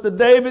it, Sister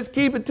Davis,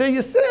 keep it to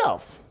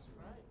yourself.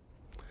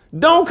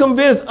 Don't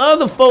convince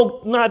other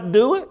folk not to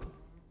do it.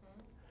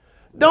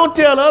 Don't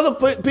tell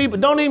other people,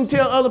 don't even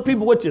tell other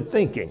people what you're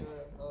thinking.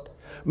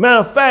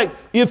 Matter of fact,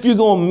 if you're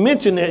going to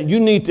mention that, you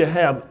need to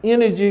have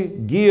energy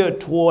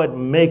geared toward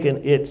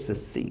making it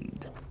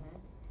succeed.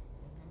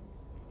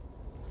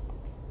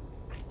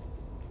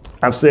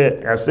 I've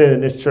said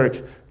in this church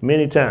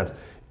many times,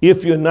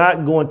 if you're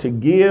not going to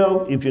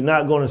give, if you're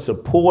not going to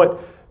support,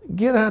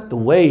 get out the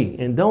way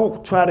and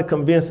don't try to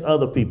convince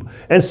other people.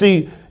 And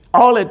see,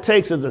 all it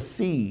takes is a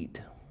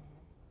seed.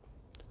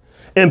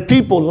 And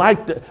people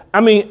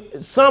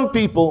some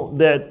people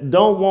that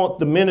don't want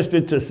the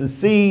ministry to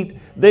succeed,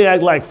 they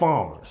act like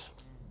farmers.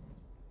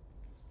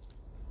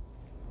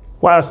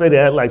 Why I say they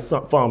act like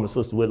farmers,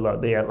 Sister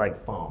Whitlock? They act like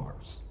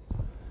farmers.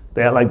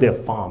 They act like they're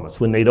farmers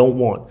when they don't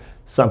want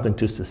something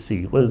to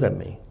succeed. What does that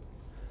mean?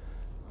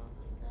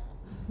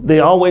 They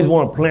always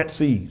want to plant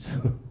seeds.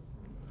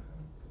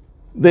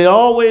 They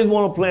always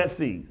want to plant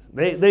seeds.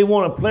 They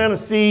want to plant a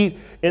seed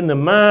in the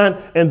mind,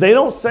 and they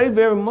don't say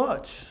very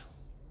much,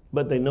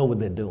 but they know what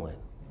they're doing.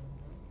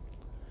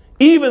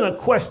 Even a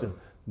question,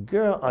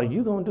 girl, are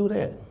you going to do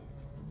that?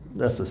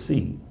 That's a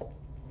seed.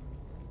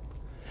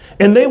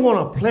 And they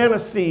want to plant a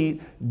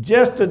seed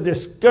just to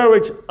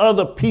discourage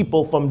other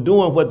people from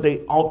doing what they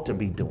ought to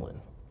be doing.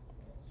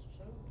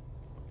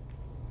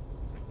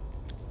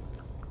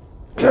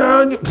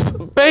 Girl,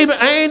 baby,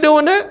 I ain't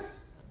doing that.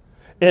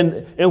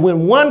 And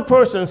when one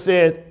person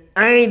says,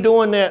 I ain't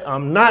doing that,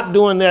 I'm not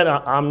doing that,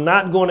 I'm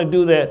not going to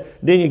do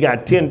that, then you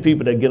got 10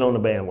 people that get on the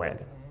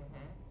bandwagon.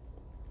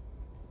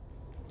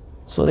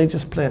 So they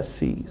just plant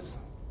seeds.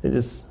 They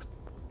just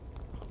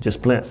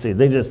plant seeds.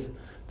 They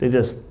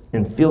just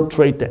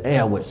infiltrate the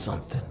air with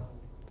something.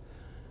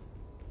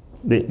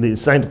 The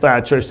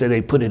sanctified church said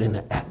they put it in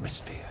the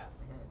atmosphere.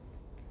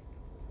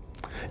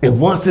 If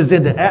once it's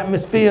in the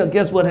atmosphere,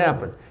 guess what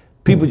happened?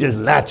 People just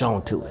latch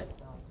on to it.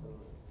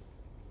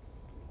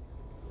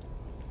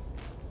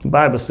 The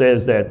Bible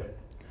says that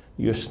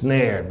you're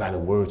snared by the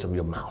words of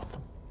your mouth.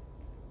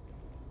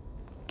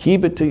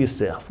 Keep it to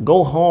yourself.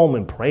 Go home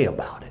and pray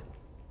about it.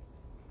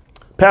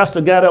 Pastor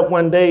got up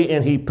one day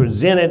and he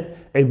presented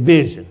a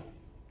vision.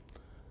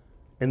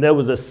 And there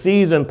was a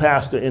seasoned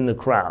pastor in the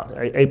crowd.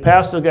 A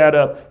pastor got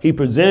up, he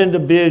presented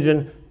the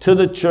vision to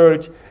the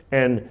church,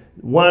 and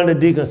one of the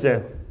deacons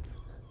said,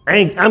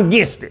 I'm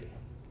against it.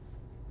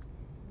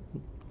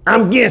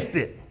 I'm against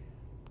it.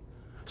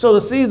 So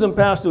the seasoned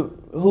pastor,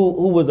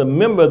 who was a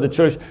member of the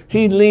church,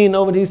 he leaned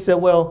over and he said,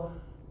 well,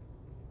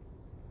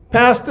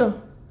 Pastor,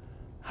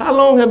 how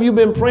long have you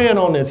been praying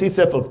on this? He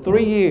said, for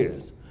 3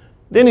 years.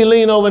 Then he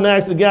leaned over and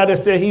asked the guy that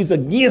said he's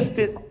against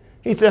it.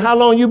 He said, how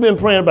long you been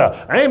praying about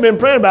it? I ain't been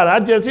praying about it.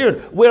 I just heard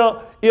it.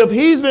 Well, if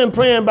he's been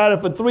praying about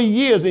it for 3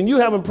 years and you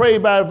haven't prayed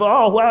about it for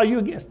all, why are you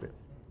against it?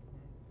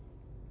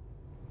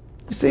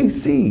 You see,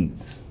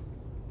 seeds.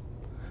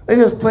 They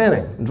just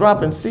planting,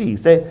 dropping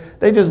seeds.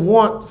 They just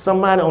want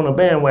somebody on a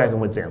bandwagon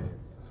with them.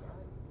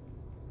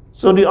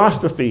 So the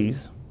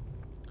Ostrophes,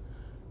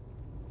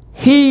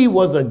 he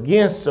was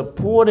against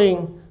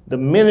supporting the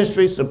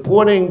ministry,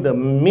 supporting the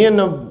men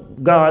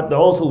of God,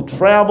 those who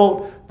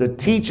traveled, the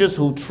teachers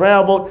who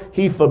traveled.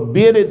 He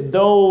forbidded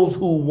those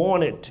who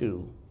wanted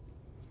to.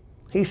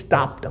 He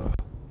stopped them.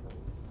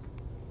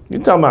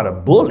 You're talking about a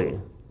bully.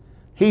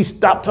 He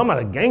stopped, talking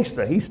about a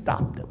gangster, he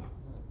stopped them.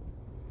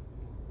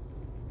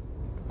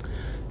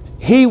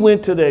 He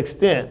went to the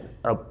extent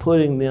of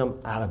putting them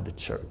out of the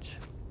church.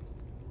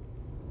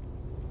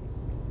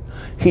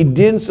 He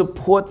didn't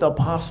support the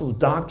apostles'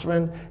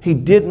 doctrine. He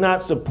did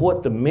not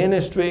support the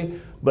ministry,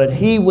 but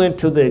he went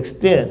to the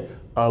extent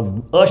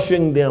of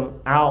ushering them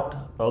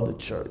out of the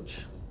church.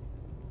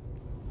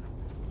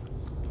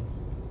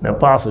 Now,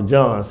 Apostle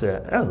John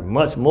said, that's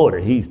much more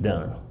that he's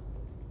done.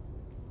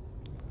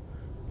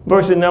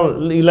 Verse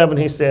 11,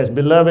 he says,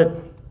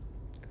 beloved,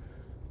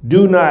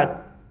 do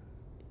not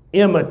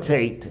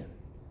imitate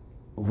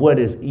what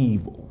is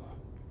evil.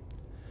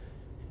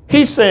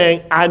 He's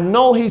saying, I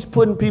know he's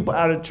putting people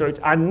out of church.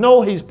 I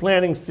know he's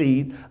planting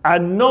seed. I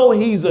know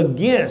he's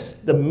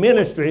against the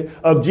ministry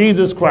of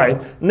Jesus Christ.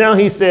 Now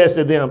he says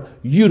to them,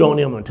 you don't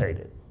imitate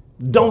it.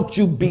 Don't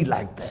you be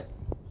like that.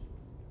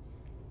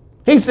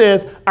 He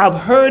says, I've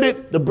heard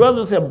it. The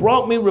brothers have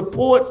brought me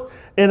reports,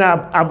 and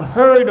I've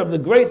heard of the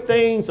great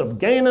things of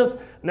gainers.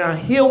 Now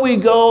here we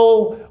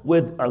go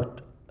with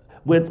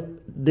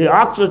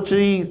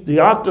Diotrephes.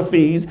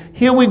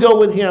 Here we go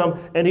with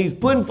him, and he's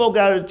putting folk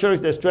out of the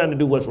church that's trying to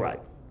do what's right.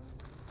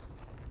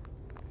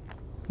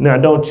 Now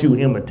don't you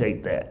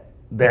imitate that.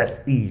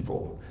 That's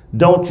evil.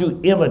 Don't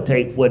you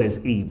imitate what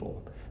is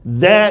evil.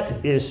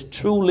 That is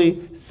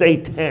truly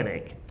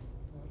satanic.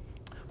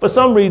 For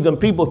some reason,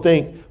 people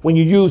think when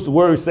you use the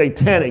word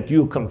satanic,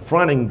 you're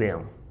confronting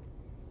them.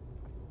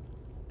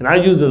 And I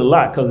use it a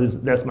lot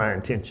because that's my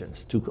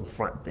intentions, to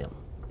confront them.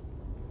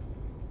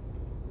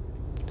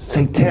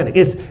 Satanic.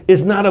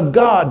 It's not of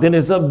God, then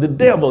it's of the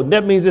devil.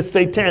 That means it's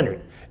satanic.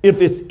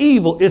 If it's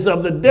evil, it's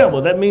of the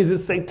devil. That means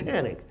it's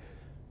satanic.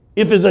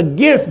 If it's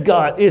against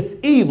God, it's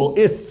evil.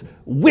 It's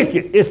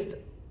wicked. It's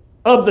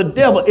of the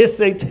devil. It's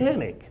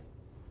satanic.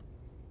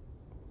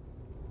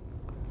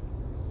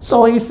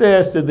 So he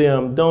says to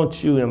them,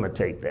 don't you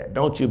imitate that.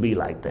 Don't you be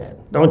like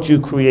that. Don't you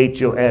create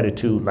your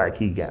attitude like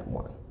he got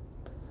one.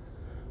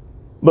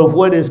 But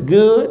what is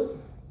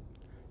good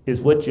is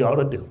what you ought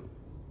to do.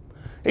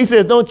 He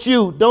says, don't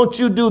you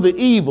do the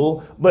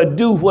evil, but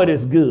do what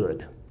is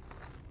good.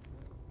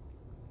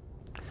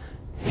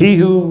 He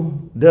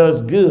who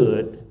does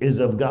good is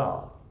of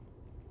God.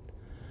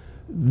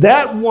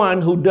 That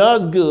one who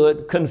does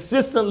good,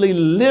 consistently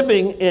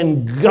living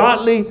in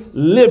godly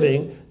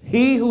living,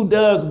 he who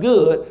does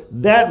good,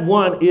 that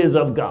one is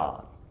of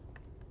God.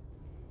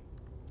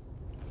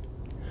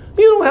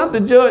 You don't have to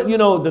judge. You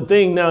know, the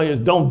thing now is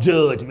don't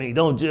judge me.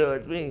 Don't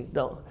judge me.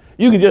 Don't.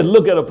 You can just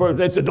look at a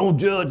person and say, don't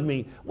judge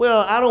me. Well,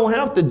 I don't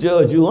have to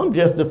judge you. I'm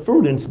just a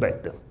fruit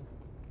inspector.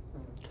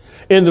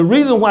 And the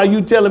reason why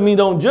you telling me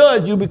don't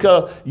judge you,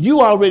 because you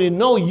already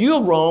know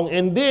you're wrong,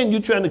 and then you're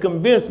trying to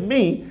convince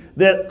me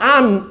that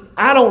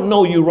I don't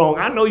know you're wrong.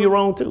 I know you're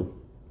wrong too.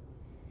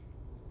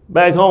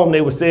 Back home,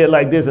 they would say it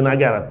like this, and I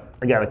gotta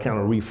kind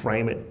of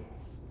reframe it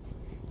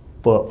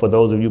for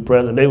those of you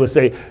present. They would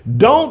say,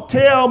 don't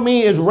tell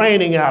me it's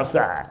raining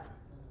outside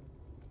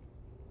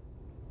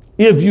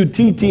if you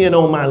TTing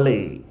on my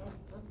leg.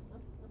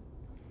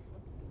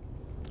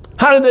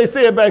 How did they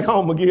say it back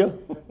home, McGill?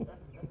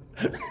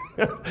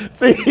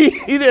 See,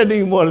 he didn't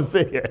even want to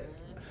say it.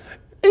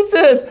 He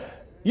says,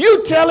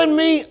 you telling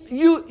me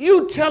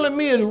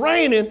it's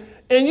raining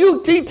and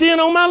you TTing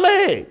on my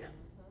leg.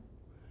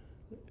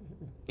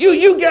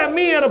 You got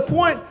me at a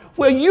point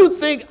where you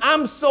think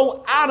I'm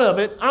so out of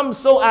it, I'm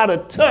so out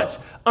of touch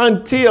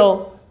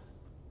until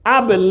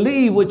I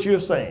believe what you're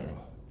saying.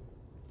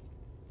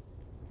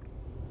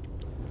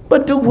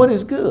 But do what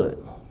is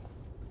good.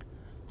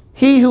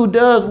 He who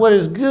does what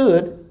is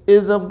good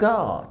is of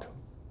God.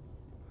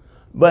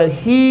 But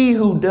he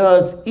who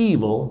does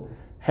evil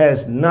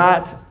has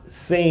not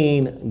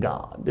seen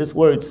God. This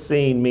word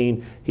seen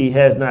means he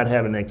has not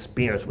had an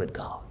experience with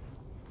God.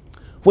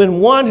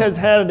 When one has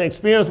had an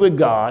experience with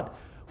God,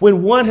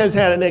 when one has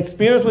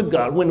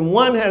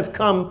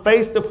come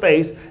face to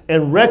face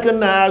and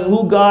recognized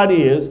who God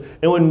is,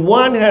 and when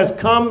one has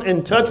come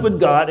in touch with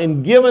God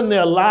and given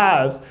their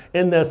lives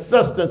and their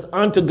substance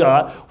unto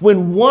God,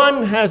 when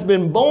one has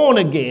been born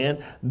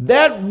again,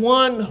 that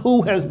one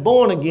who has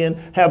born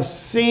again have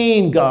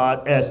seen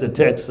God, as the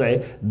text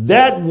say,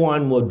 that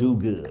one will do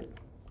good.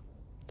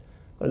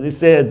 But it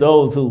says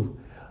those who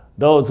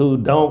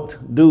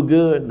don't do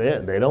good,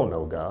 they don't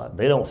know God.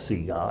 They don't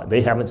see God.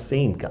 They haven't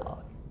seen God.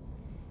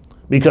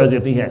 Because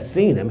if he had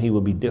seen him, he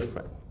would be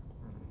different.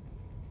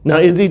 Now,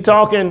 is he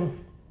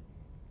talking,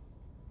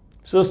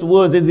 Sister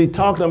Woods, is he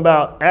talking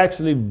about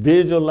actually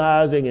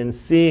visualizing and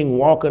seeing,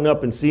 walking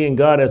up and seeing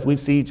God as we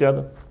see each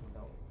other?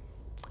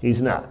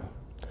 He's not.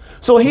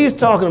 So he's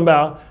talking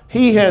about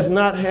he has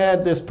not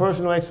had this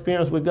personal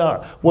experience with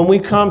God. When we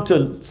come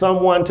to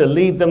someone to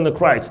lead them to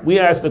Christ, we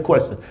ask the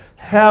question,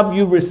 have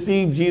you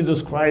received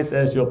Jesus Christ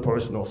as your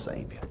personal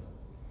Savior?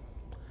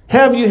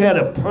 Have you had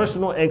a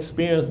personal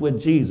experience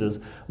with Jesus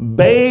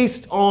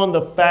based on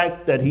the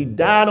fact that he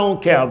died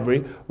on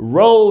Calvary,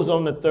 rose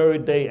on the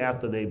third day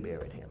after they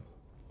buried him?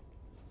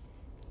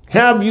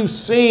 Have you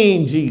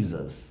seen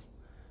Jesus?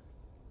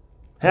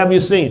 Have you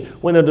seen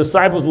when the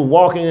disciples were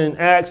walking in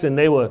Acts and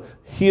they were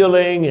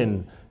healing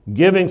and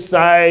giving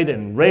sight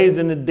and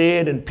raising the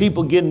dead and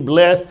people getting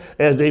blessed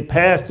as they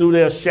passed through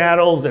their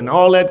shadows and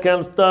all that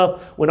kind of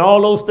stuff? When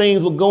all those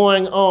things were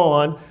going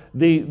on,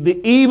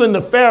 even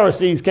the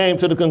Pharisees came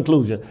to the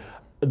conclusion,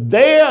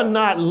 they are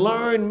not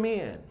learned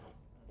men.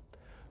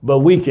 but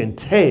we can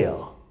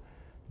tell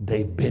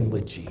they've been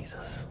with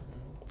Jesus.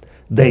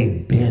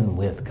 They've been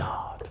with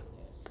God.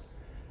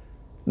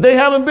 They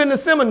haven't been to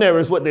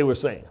seminary is what they were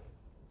saying.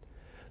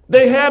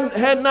 They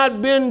had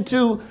not been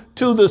to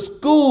the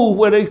school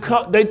where they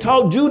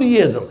taught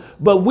Judaism,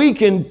 but we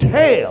can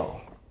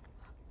tell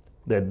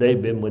that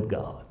they've been with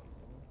God.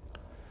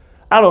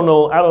 I don't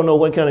know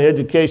what kind of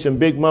education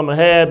Big Mama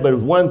had, but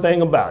there's one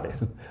thing about it.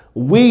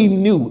 We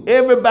knew,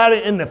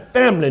 everybody in the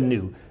family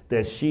knew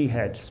that she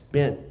had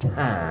spent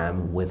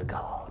time with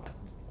God.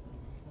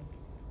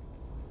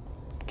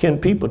 Can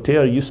people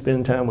tell you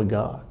spend time with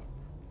God?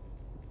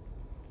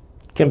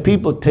 Can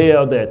people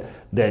tell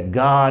that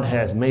God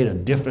has made a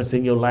difference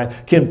in your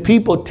life? Can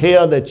people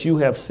tell that you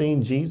have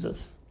seen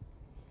Jesus?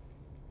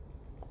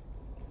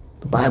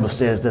 The Bible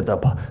says that the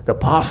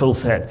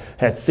apostles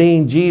had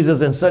seen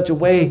Jesus in such a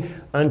way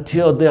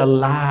until their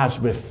lives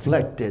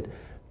reflected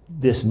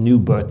this new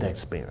birth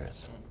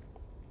experience.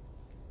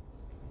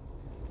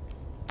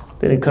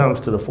 Then it comes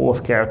to the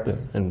fourth character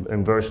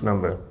in verse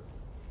number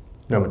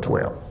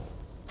 12.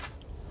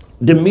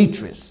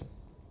 Demetrius.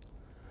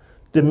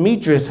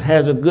 Demetrius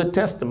has a good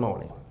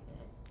testimony.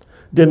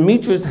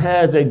 Demetrius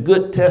has a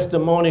good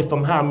testimony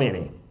from how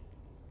many?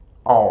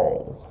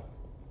 All.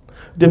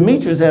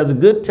 Demetrius has a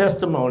good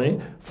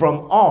testimony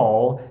from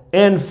all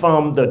and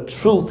from the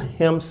truth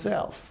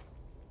itself.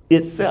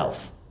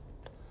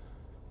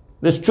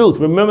 This truth,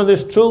 remember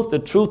this truth? The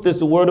truth is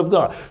the word of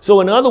God.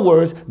 So in other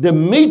words,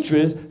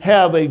 Demetrius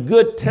have a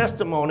good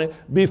testimony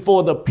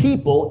before the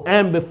people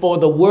and before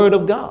the word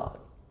of God.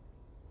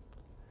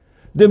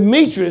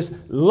 Demetrius'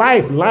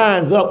 life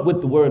lines up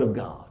with the word of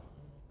God.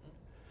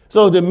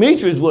 So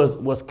Demetrius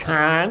was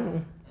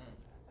kind.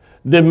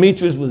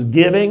 Demetrius was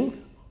giving.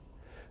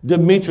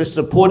 Demetrius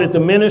supported the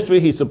ministry.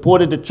 He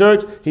supported the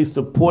church. He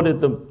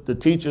supported the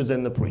teachers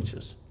and the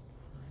preachers.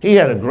 He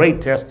had a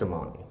great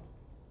testimony.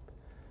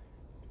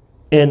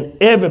 And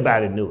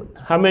everybody knew it.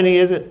 How many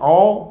is it?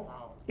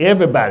 All?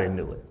 Everybody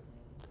knew it.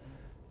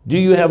 Do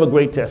you have a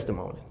great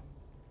testimony?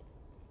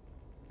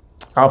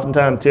 I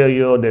oftentimes tell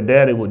you that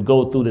Daddy would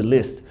go through the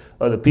list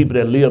of the people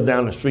that live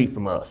down the street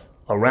from us,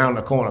 around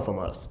the corner from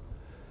us.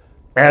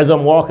 As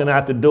I'm walking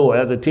out the door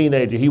as a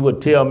teenager, he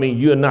would tell me,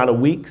 you're not a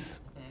Weeks,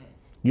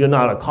 you're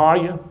not a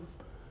Collier,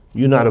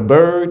 you're not a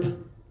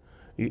Bird,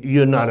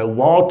 you're not a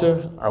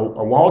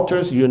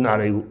Walters, you're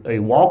not a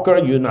Walker,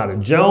 you're not a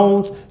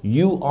Jones,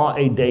 you are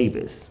a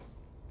Davis.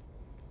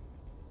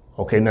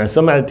 Okay, now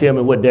somebody tell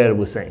me what Daddy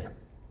was saying.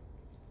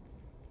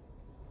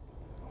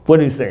 What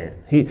are you saying?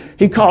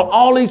 He called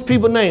all these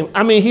people names.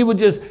 I mean, he would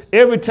just,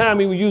 every time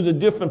he would use a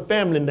different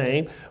family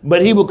name,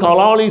 but he would call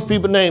all these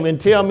people names and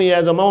tell me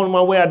as I'm on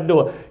my way out the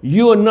door,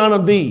 you are none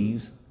of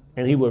these.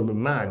 And he would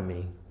remind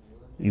me,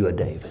 you are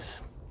Davis.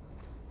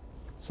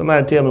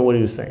 Somebody tell me what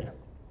he was saying.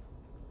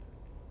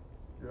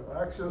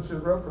 Your actions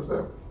should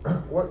represent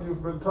what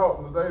you've been taught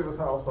in the Davis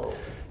household.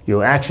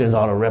 Your actions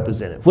ought to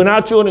represent it. When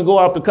our children go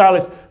off to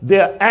college,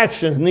 their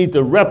actions need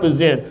to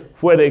represent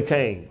where they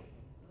came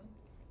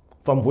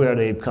from, where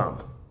they've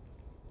come.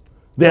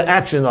 Their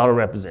actions ought to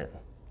represent.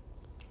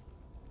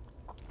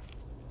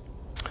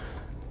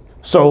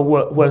 So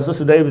what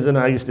Sister Davis and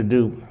I used to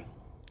do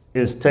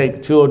is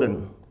take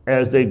children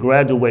as they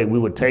graduate. We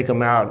would take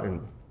them out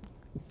and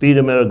feed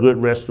them at a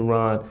good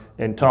restaurant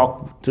and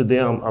talk to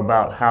them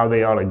about how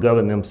they ought to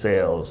govern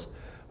themselves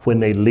when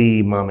they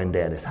leave Mom and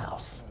Daddy's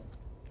house.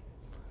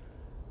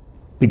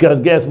 Because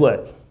guess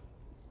what?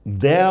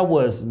 There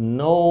was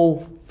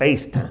no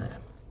FaceTime.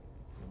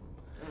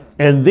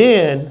 And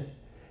then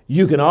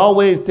you can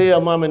always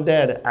tell Mom and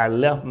Daddy, I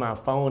left my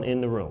phone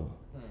in the room.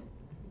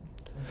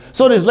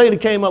 So this lady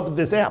came up with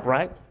this app,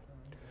 right?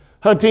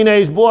 Her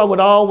teenage boy would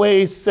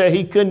always say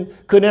he couldn't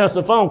answer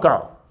the phone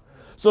call.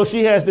 So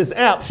she has this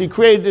app. She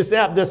created this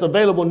app that's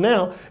available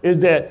now, is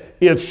that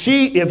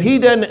if he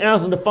doesn't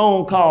answer the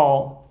phone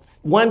call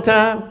one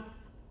time,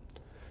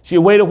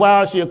 she'll wait a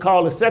while, she'll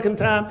call the second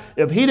time.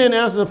 If he didn't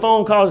answer the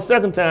phone call the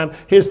second time,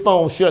 his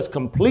phone shuts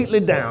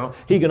completely down.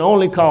 He can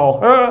only call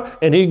her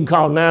and he can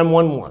call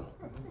 911.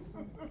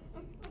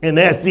 And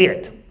that's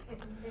it.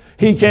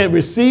 He can't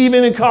receive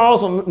any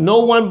calls from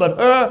no one but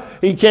her.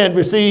 He can't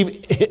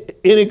receive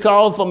any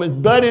calls from his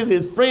buddies,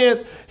 his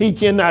friends. He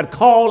cannot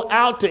call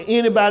out to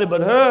anybody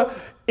but her.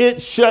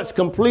 It shuts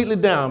completely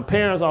down.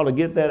 Parents ought to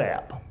get that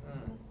app.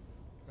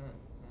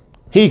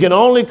 He can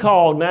only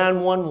call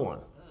 911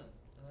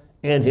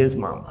 and his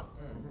mama.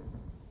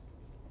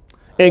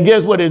 And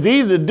guess what? It's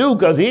easy to do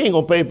because he ain't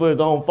going to pay for his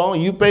own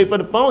phone. You pay for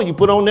the phone, you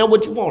put on there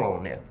what you want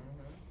on there.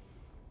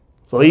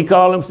 So he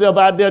called himself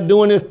out there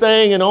doing his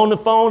thing, and on the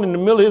phone in the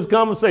middle of his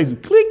conversation,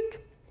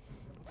 click,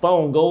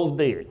 phone goes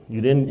dead.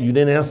 You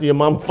didn't answer your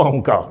mama's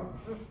phone call.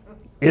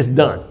 It's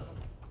done.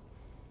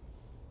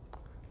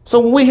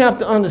 So what we have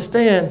to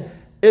understand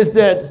is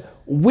that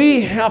we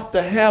have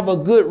to have a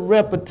good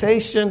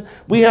reputation.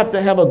 We have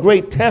to have a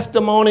great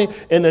testimony,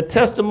 and the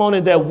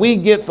testimony that we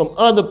get from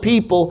other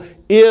people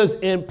is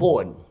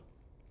important.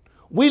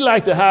 We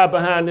like to hide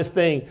behind this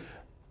thing.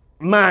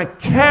 my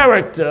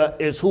character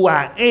is who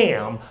I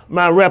am.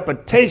 My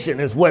reputation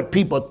is what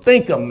people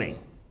think of me.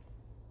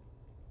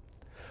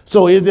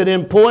 So is it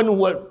important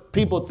what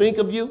people think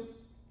of you?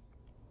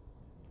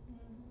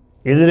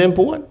 Is it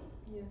important?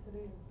 Yes, it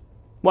is.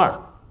 Why?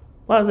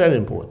 Why is that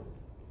important?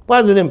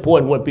 Why is it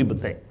important what people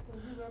think?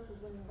 Because you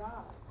represent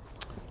God.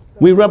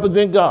 We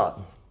represent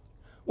God.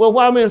 Well,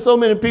 why so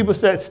many people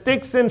said,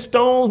 sticks and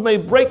stones may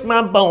break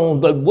my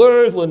bones, but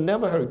words will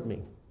never hurt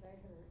me.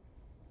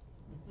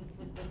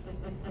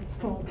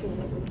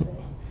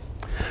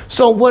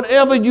 So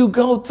whatever you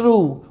go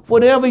through,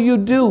 whatever you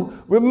do,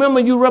 remember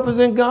you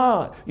represent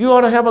God. You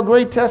ought to have a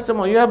great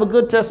testimony. You have a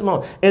good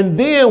testimony. And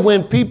then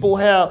when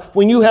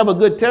you have a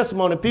good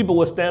testimony, people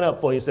will stand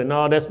up for you and say,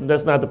 no,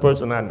 that's not the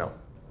person I know.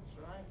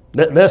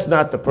 That's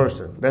not the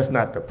person. That's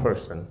not the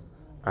person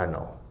I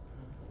know.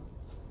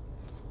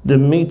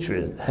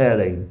 Demetrius had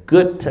a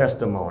good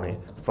testimony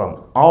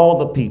from all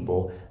the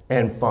people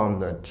and from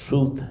the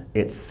truth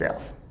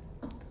itself.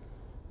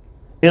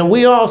 And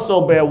we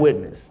also bear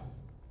witness.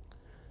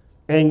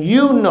 And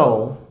you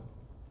know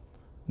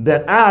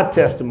that our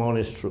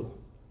testimony is true.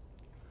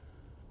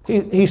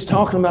 He's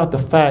talking about the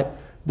fact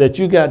that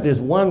you got this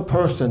one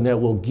person that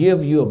will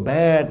give you a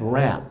bad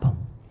rap,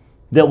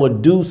 that will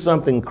do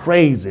something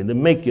crazy to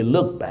make you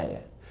look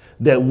bad,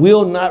 that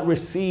will not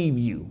receive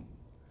you.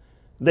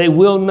 They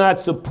will not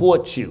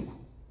support you.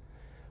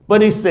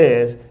 But he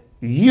says,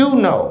 you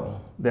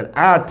know that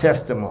our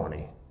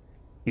testimony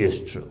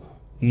is true.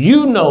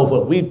 You know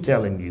what we're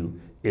telling you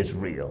is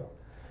real.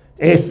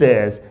 It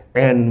says,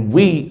 and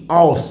we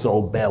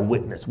also bear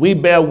witness. We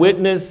bear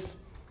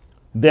witness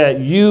that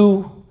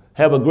you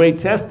have a great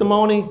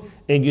testimony,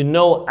 and you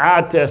know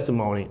our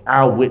testimony,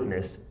 our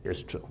witness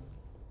is true.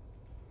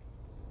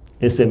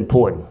 It's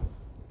important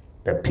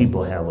that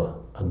people have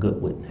a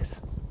good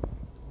witness.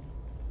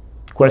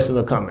 Questions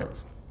or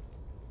comments?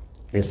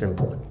 It's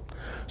important.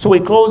 So he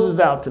closes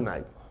out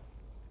tonight.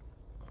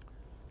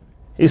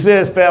 He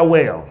says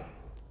farewell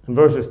in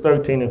verses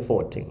 13 and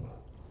 14.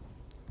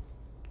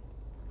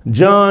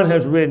 John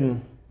has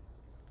written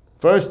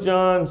 1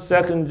 John,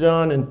 2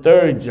 John, and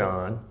 3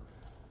 John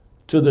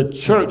to the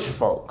church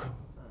folk,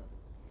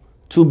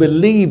 to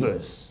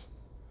believers.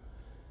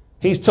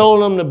 He's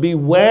told them to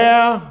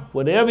beware,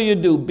 whatever you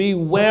do,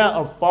 beware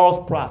of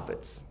false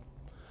prophets.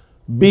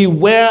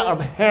 Beware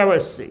of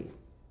heresy.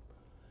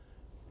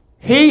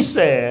 He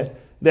says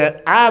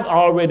that I've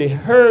already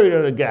heard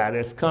of the guy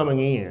that's coming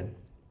in,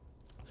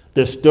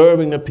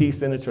 disturbing the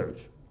peace in the church.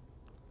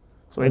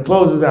 So he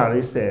closes out,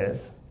 he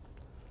says,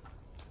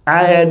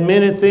 I had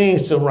many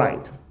things to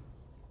write,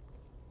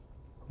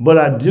 but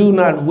I do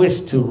not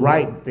wish to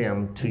write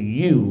them to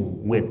you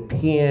with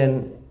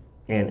pen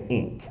and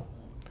ink.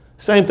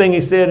 Same thing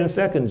he said in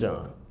 2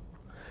 John.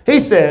 He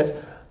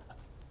says,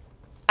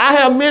 I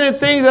have many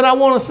things that I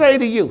want to say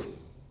to you.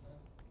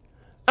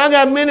 I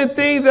got many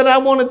things that I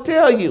want to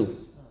tell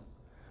you,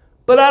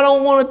 but I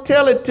don't want to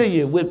tell it to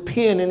you with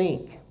pen and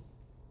ink.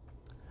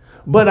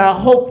 But I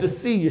hope to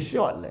see you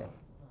shortly.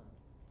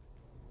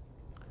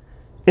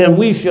 And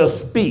we shall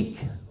speak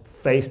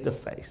face to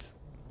face.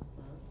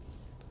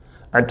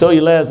 I told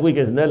you last week,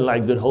 it's nothing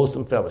like good,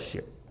 wholesome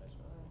fellowship.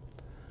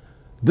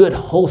 Good,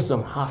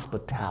 wholesome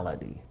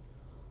hospitality.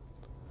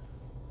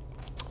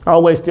 I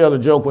always tell the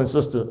joke when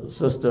Sister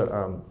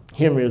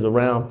Schurmier is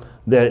around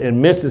that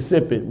in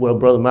Mississippi, well,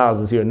 Brother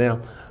Miles is here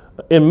now.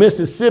 In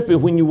Mississippi,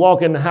 when you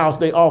walk in the house,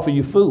 they offer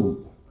you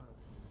food.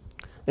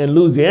 In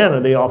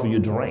Louisiana, they offer you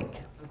drink.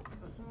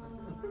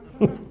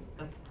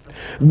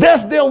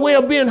 That's their way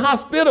of being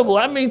hospitable.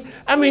 I mean,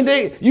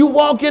 you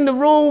walk in the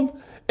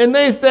room and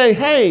they say,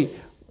 hey,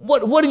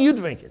 what are you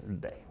drinking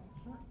today?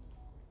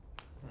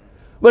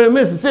 But in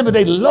Mississippi,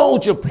 they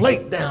load your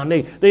plate down.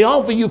 They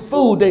offer you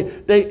food.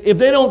 If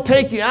they don't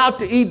take you out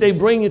to eat, they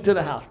bring you to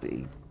the house to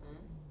eat.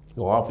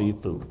 They'll offer you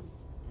food.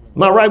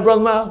 Am I right,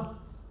 Brother Miles?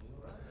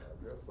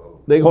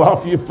 They're going to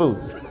offer you food.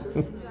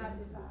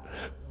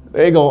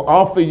 They're going to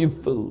offer you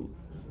food.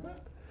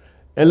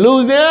 In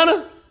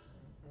Louisiana,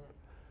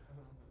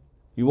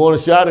 you want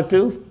a shot or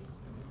two?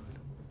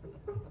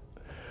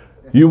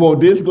 You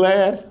want this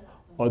glass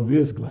or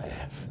this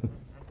glass?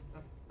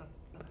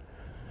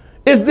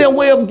 It's their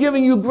way of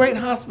giving you great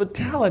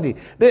hospitality.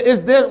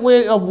 It's their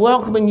way of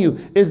welcoming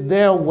you. It's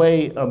their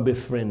way of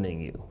befriending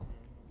you.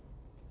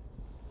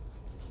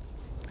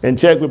 In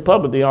Czech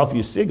Republic, they offer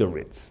you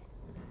cigarettes.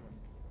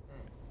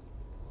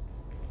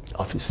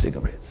 Offer you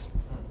cigarettes.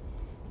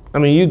 I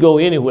mean, you go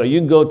anywhere. You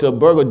can go to a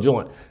burger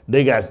joint.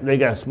 They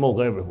got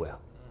smoke everywhere.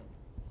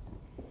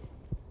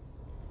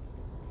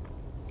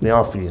 They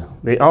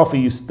offer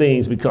you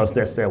things because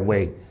that's their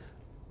way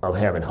of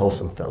having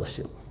wholesome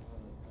fellowship.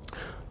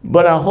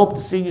 But I hope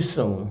to see you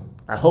soon.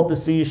 I hope to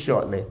see you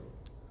shortly.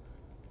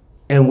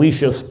 And we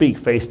shall speak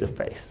face to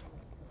face.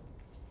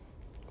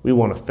 We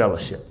want a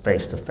fellowship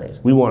face to face.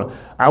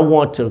 I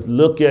want to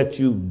look at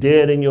you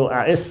dead in your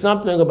eye. It's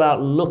something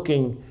about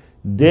looking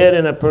dead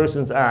in a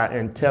person's eye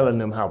and telling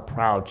them how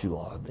proud you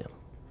are of them.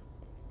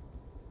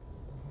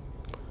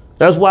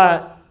 That's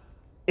why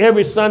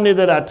Every Sunday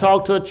that I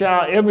talk to a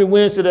child, every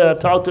Wednesday that I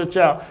talk to a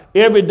child,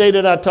 every day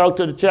that I talk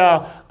to the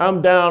child,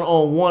 I'm down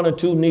on 1 or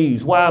 2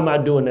 knees. Why am I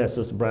doing that,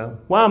 Sister Brown?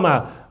 Why am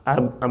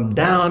I'm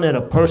down at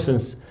a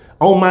person's,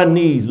 on my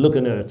knees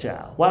looking at a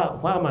child?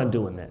 Why am I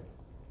doing that?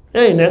 It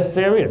ain't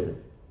necessary, is it?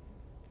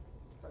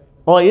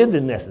 Or is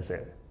it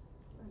necessary?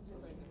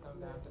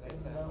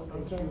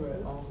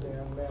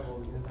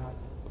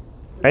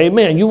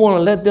 Amen. You want to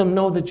let them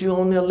know that you're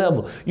on their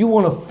level. You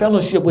want to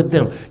fellowship with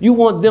them. You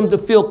want them to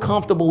feel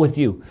comfortable with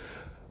you.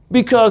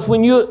 Because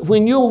when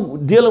you're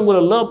dealing with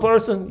a little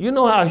person, you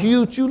know how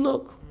huge you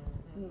look.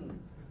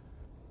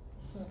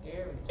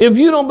 If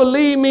you don't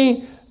believe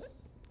me,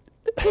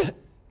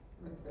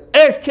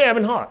 ask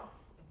Kevin Hart.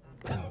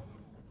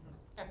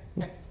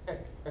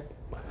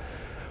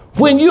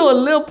 When you're a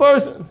little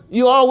person,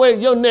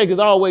 your neck is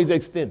always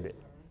extended.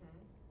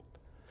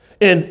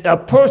 And a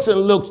person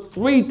looks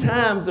 3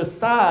 times the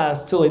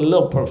size to a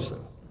little person.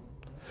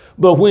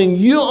 But when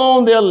you're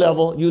on their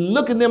level, you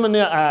look at them in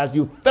their eyes,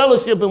 you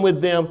fellowshipping with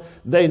them,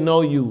 they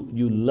know you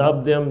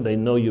love them, they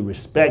know you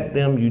respect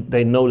them,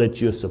 they know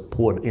that you're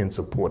in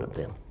support of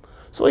them.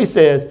 So he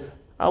says,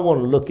 I want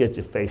to look at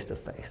you face to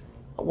face.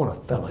 I want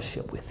to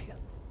fellowship with you.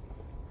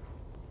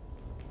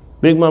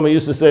 Big Mama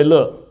used to say,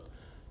 look,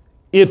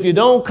 if you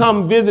don't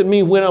come visit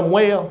me when I'm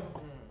well,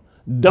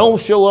 don't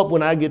show up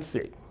when I get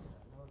sick.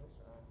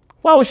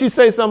 Why would she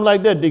say something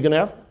like that, Deacon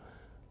F?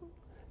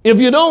 If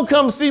you don't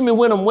come see me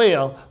when I'm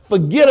well,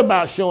 forget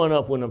about showing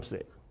up when I'm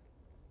sick.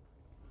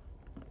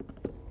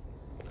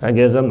 I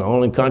guess I'm the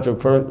only country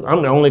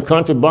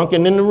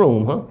bunking in the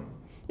room, huh?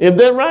 Is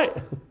that right?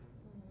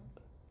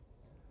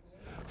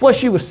 What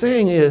she was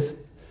saying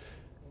is,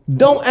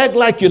 don't act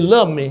like you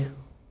love me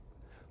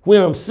when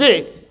I'm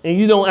sick, and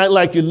you don't act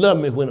like you love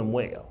me when I'm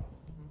well.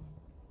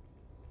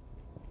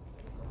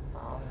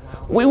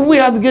 We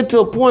have to get to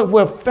a point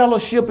where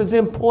fellowship is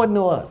important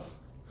to us.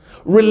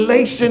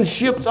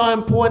 Relationships are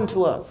important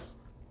to us.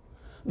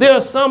 There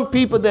are some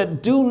people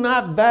that do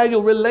not value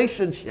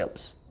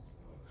relationships.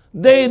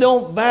 They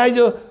don't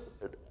value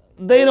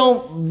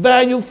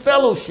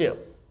fellowship.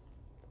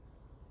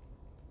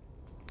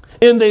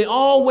 And they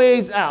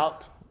always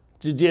out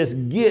to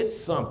just get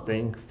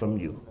something from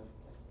you.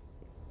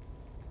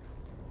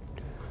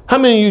 How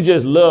many of you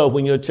just love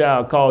when your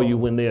child calls you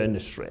when they're in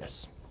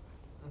distress?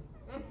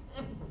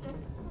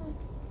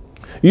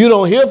 You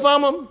don't hear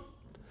from them?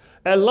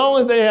 As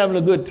long as they're having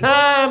a good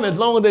time, as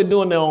long as they're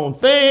doing their own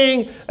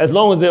thing, as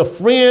long as their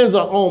friends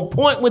are on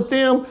point with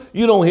them,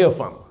 you don't hear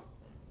from them.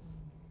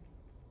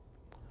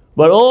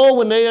 But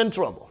when they're in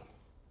trouble,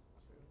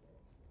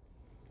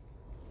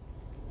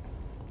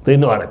 they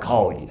know how to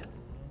call you.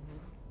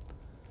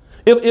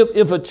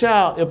 If a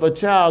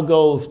child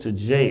goes to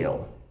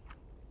jail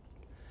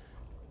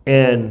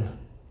and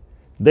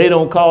they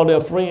don't call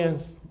their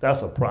friends,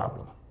 that's a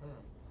problem.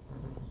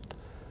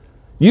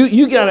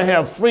 You got to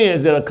have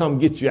friends that'll come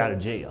get you out of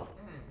jail.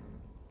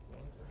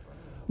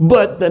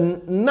 But the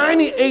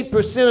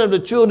 98% of the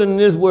children in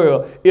this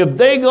world, if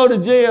they go to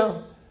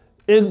jail,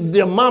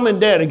 their mom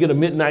and dad will get a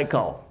midnight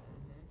call.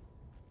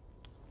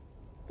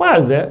 Why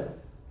is that?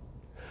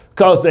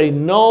 Because they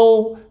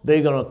know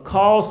they're going to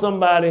call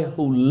somebody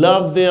who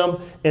loves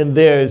them, and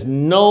there is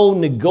no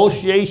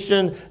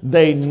negotiation.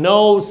 They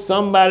know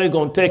somebody's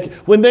going to take it.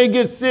 When they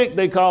get sick,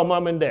 they call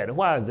mom and dad.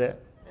 Why is that?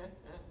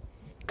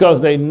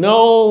 Because they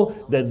know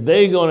that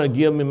they're going to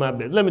give me my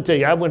best. Let me tell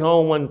you, I went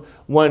home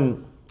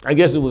one I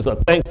guess it was a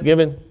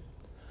Thanksgiving,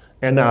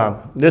 and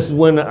this is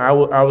when I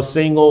was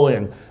single,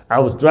 and I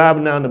was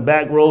driving down the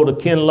back road of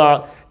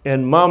Kinlock,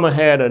 and Mama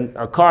had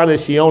a car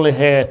that she only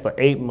had for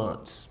 8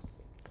 months.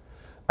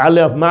 I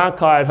left my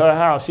car at her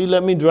house. She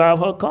let me drive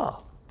her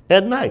car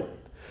at night.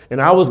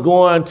 And I was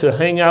going to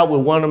hang out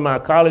with one of my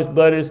college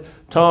buddies,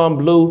 Tom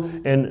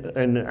Blue,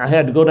 and I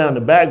had to go down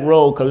the back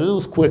road because it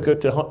was quicker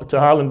to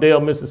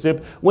Hollandale,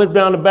 Mississippi. Went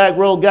down the back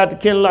road, got to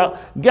Kinlock,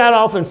 got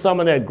off in some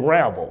of that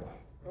gravel.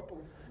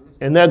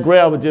 And that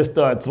gravel just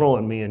started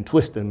throwing me and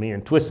twisting me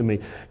and twisting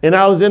me. And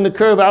I was in the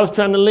curve. I was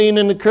trying to lean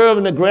in the curve,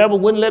 and the gravel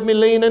wouldn't let me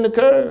lean in the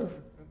curve.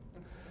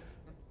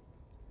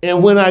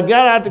 And when I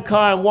got out the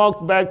car and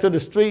walked back to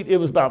the street, it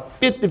was about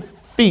 50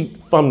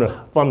 feet from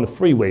the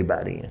freeway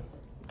by then,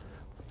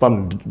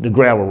 from the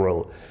gravel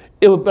road.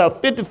 It was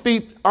about 50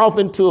 feet off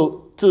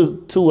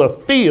into a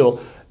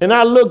field. And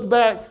I looked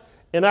back,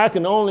 and I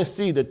can only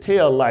see the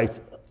tail lights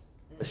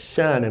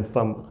shining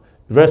from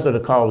the rest of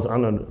the car was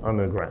under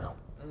the ground.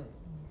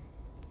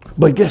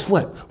 But guess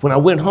what? When I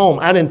went home,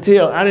 I didn't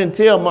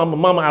tell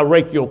Mama, I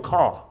raked your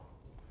car.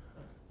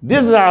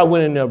 This is how I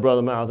went in there,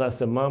 Brother Miles. I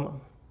said, Mama,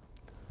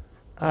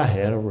 I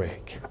had a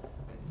wreck.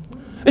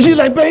 And she's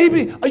like,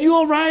 baby, are you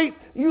all right?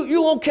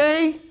 You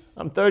okay?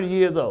 I'm 30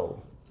 years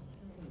old.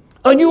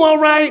 Are you all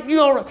right?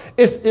 You all right?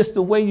 It's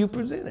the way you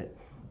present it.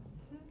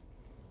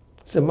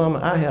 I said,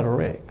 Mama, I had a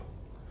wreck.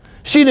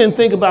 She didn't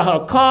think about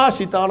her car.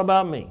 She thought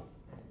about me.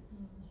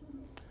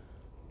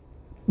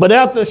 But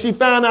after she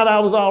found out I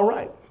was all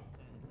right,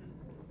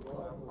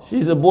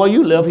 she said, boy,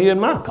 you left here in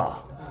my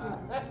car.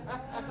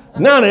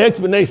 Now the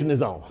explanation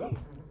is on.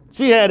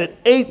 She had it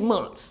 8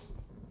 months.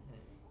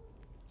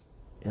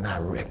 And I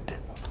wrecked it.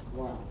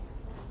 Wow.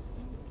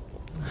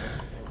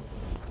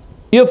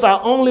 If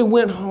I only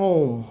went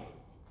home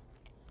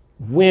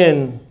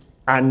when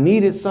I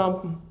needed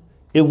something,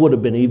 it would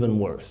have been even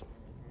worse.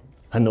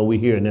 I know we're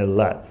hearing that a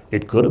lot.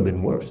 It could have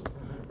been worse.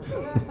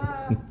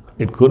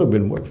 It could have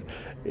been worse.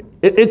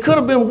 It could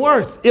have been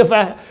worse if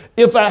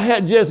I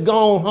had just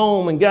gone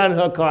home and got in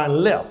her car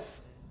and left.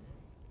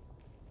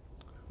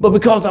 But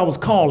because I was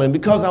calling,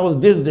 because I was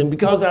visiting,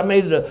 because I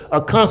made it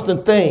a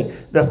constant thing,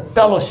 the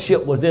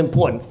fellowship was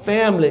important.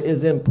 Family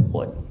is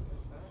important.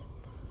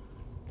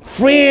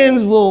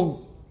 Friends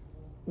will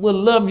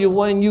love you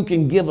when you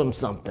can give them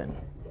something.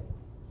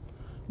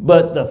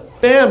 But the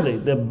family,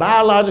 the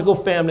biological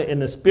family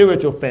and the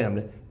spiritual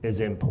family is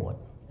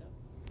important.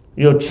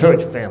 Your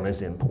church family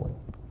is important.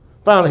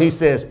 Finally, he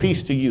says,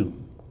 peace to you.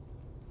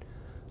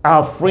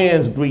 Our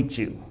friends greet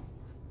you.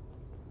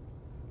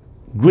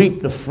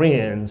 Greet the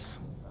friends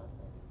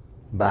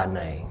by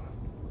name.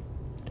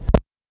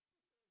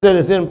 That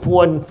it's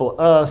important for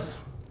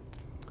us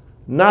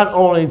not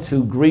only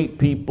to greet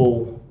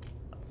people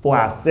for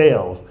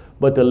ourselves,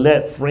 but to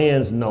let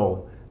friends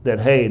know that,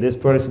 hey, this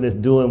person is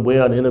doing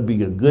well, and it'll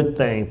be a good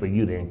thing for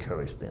you to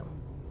encourage them.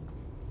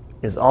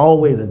 It's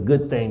always a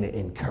good thing to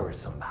encourage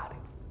somebody.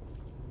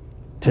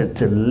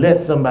 To let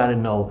somebody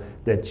know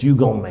that you're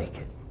going to make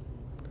it.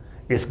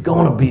 It's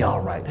going to be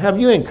all right. Have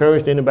you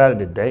encouraged anybody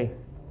today?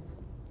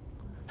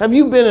 Have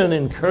you been an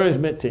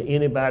encouragement to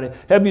anybody?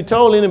 Have you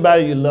told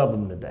anybody you love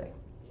them today?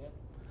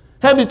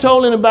 Have you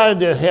told anybody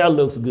their hair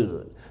looks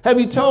good? Have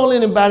you told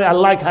anybody, I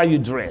like how you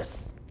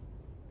dress?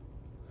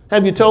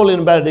 Have you told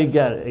anybody they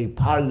got a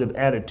positive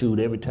attitude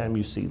every time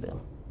you see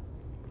them?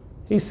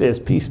 He says,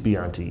 peace be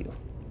unto you.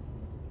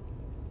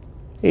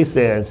 He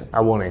says,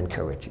 I want to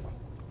encourage you.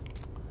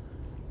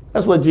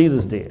 That's what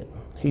Jesus did.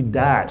 He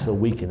died so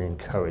we can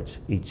encourage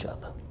each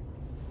other.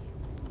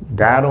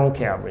 Died on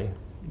Calvary,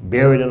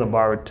 buried in a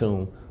borrowed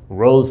tomb,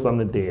 rose from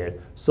the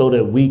dead so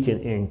that we can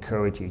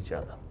encourage each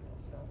other.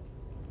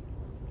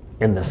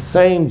 And the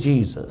same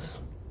Jesus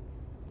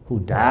who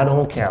died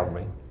on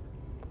Calvary,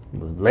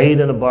 was laid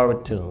in a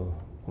borrowed tomb,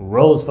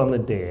 rose from the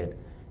dead,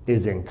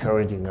 is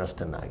encouraging us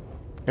tonight.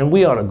 And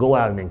we ought to go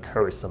out and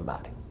encourage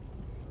somebody.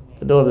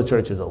 The door of the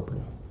church is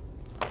open.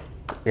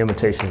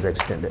 Invitation is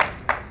extended.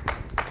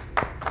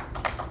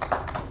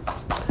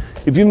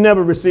 If you've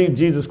never received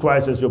Jesus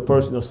Christ as your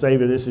personal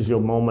Savior, this is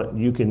your moment.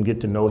 You can get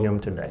to know him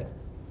today.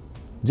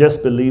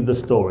 Just believe the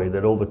story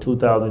that over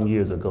 2,000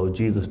 years ago,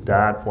 Jesus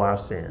died for our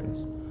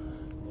sins,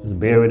 was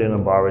buried in a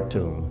borrowed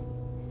tomb,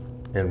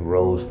 and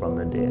rose from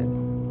the dead.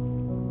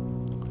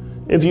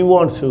 If you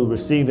want to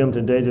receive him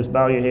today, just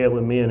bow your head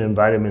with me and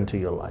invite him into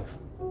your life.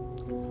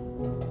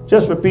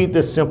 Just repeat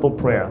this simple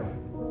prayer.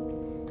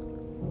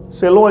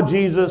 Say, Lord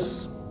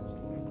Jesus,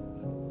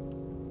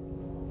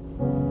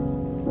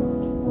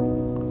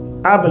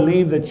 I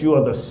believe that you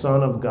are the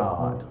Son of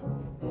God.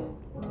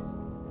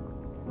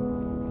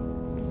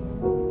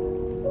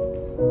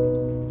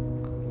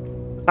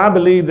 I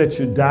believe that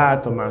you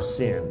died for my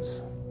sins.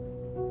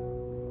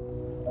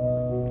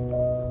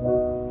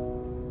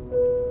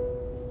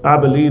 I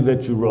believe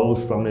that you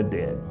rose from the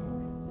dead.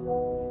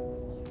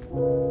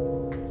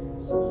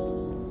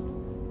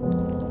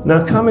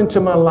 Now come into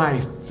my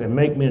life and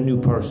make me a new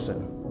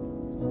person.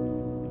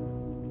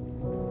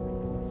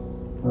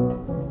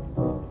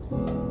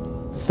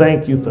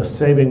 Thank you for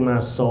saving my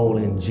soul.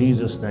 In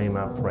Jesus' name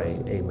I pray,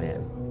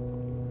 amen.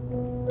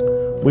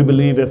 We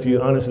believe if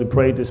you honestly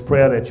prayed this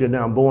prayer that you're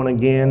now born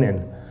again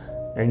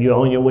and you're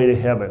on your way to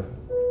heaven.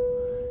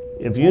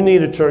 If you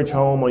need a church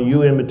home or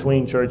you in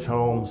between church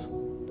homes,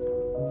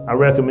 I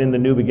recommend the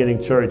New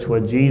Beginning Church where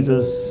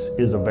Jesus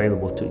is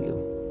available to you.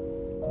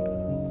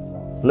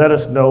 Let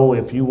us know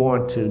if you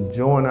want to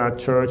join our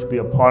church, be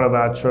a part of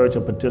our church,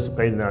 or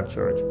participate in our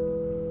church,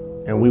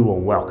 and we will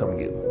welcome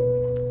you.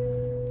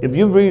 If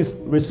you've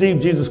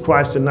received Jesus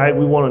Christ tonight,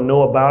 we want to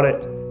know about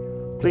it.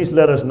 Please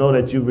let us know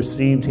that you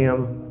received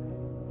him,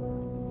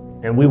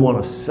 and we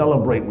want to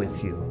celebrate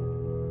with you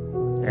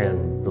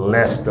and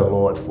bless the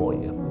Lord for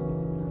you.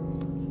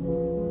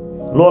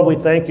 Lord, we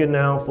thank you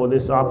now for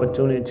this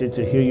opportunity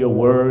to hear your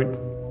word.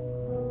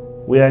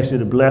 We ask you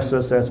to bless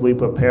us as we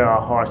prepare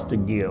our hearts to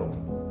give.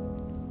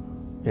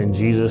 In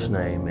Jesus'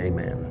 name,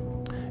 amen.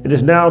 It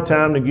is now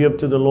time to give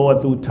to the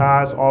Lord through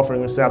tithes,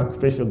 offering, and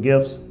sacrificial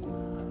gifts.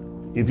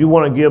 If you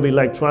want to give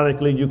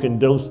electronically, you can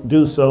do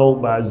so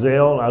by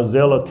Zelle. Our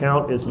Zelle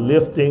account is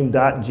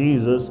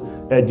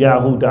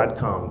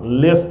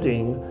Lifting.Jesus@yahoo.com.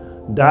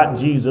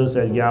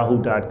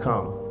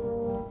 Lifting.Jesus@yahoo.com.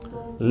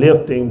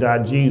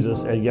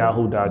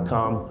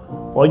 Lifting.Jesus@yahoo.com.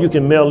 Or you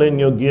can mail in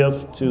your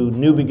gift to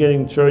New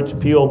Beginning Church,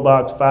 P.O.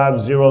 Box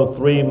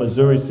 503,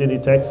 Missouri City,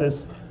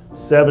 Texas,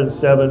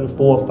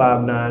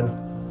 77459.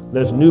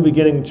 That's New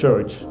Beginning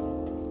Church,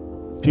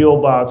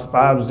 P.O. Box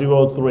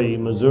 503,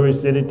 Missouri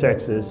City,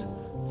 Texas,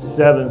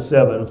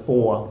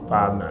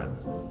 77459.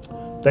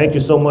 Thank you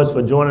so much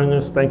for joining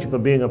us. Thank you for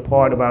being a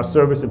part of our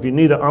service. If you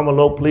need an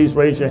envelope, please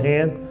raise your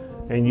hand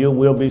and you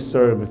will be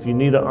served. If you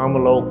need an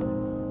envelope,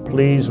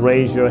 please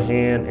raise your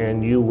hand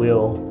and you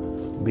will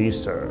be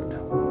served.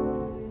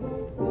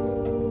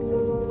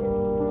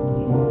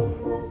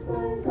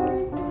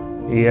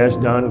 He has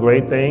done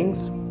great things.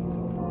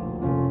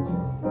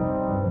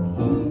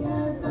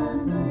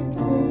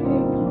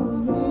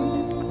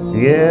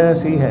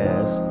 Yes, he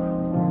has.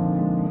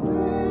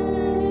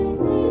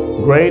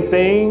 Great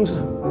things.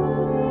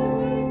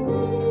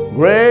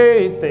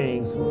 Great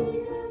things.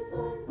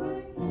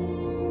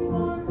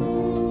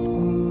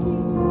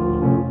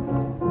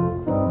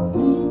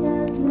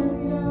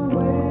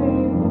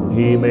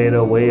 He made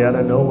a way out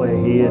of no way.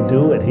 He'll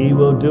do it. He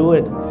will do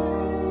it.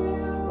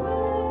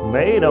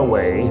 Made a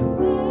way.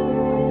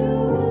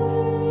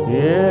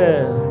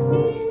 Yeah.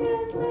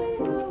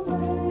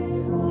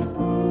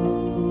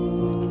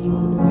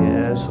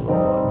 Yes,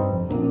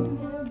 Lord.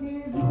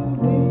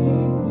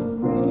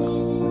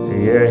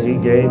 Yeah, he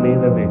gave me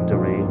the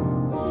victory.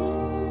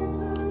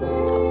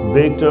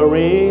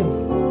 Victory.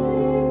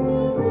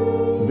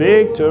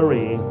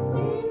 Victory.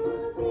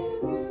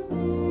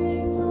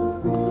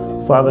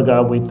 Father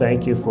God, we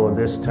thank you for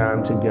this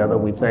time together.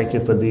 We thank you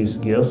for these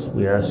gifts.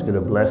 We ask you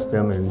to bless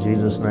them in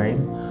Jesus'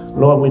 name.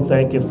 Lord, we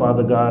thank you,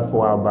 Father God,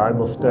 for our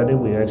Bible study.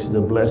 We ask you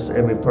to bless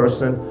every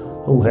person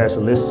who has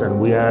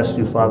listened. We ask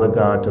you, Father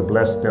God, to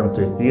bless them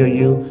to hear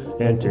you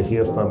and to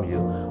hear from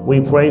you.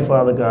 We pray,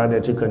 Father God,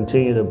 that you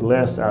continue to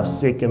bless our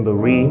sick and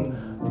bereaved.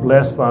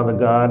 Bless, Father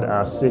God,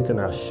 our sick and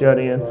our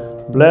shut-in.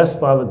 Bless,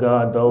 Father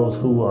God, those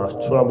who are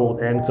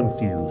troubled and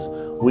confused.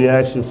 We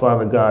ask you,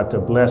 Father God, to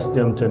bless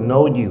them to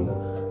know you,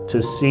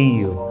 to see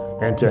you,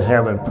 and to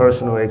have a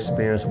personal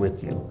experience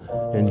with you.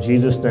 In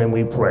Jesus' name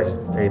we pray.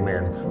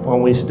 Amen.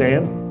 When we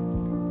stand,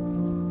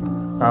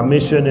 our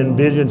mission and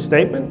vision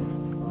statement.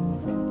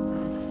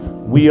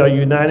 We are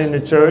uniting the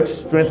church,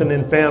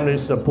 strengthening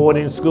families,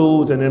 supporting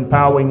schools, and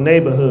empowering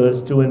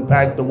neighborhoods to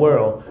impact the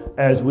world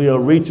as we are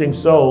reaching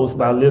souls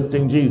by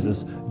lifting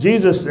Jesus.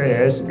 Jesus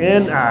says,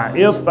 "And I,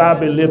 if I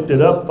be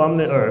lifted up from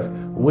the earth,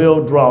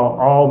 will draw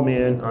all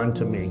men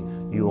unto me."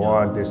 You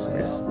are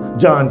dismissed.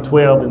 John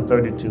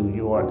 12:32,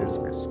 you are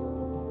dismissed.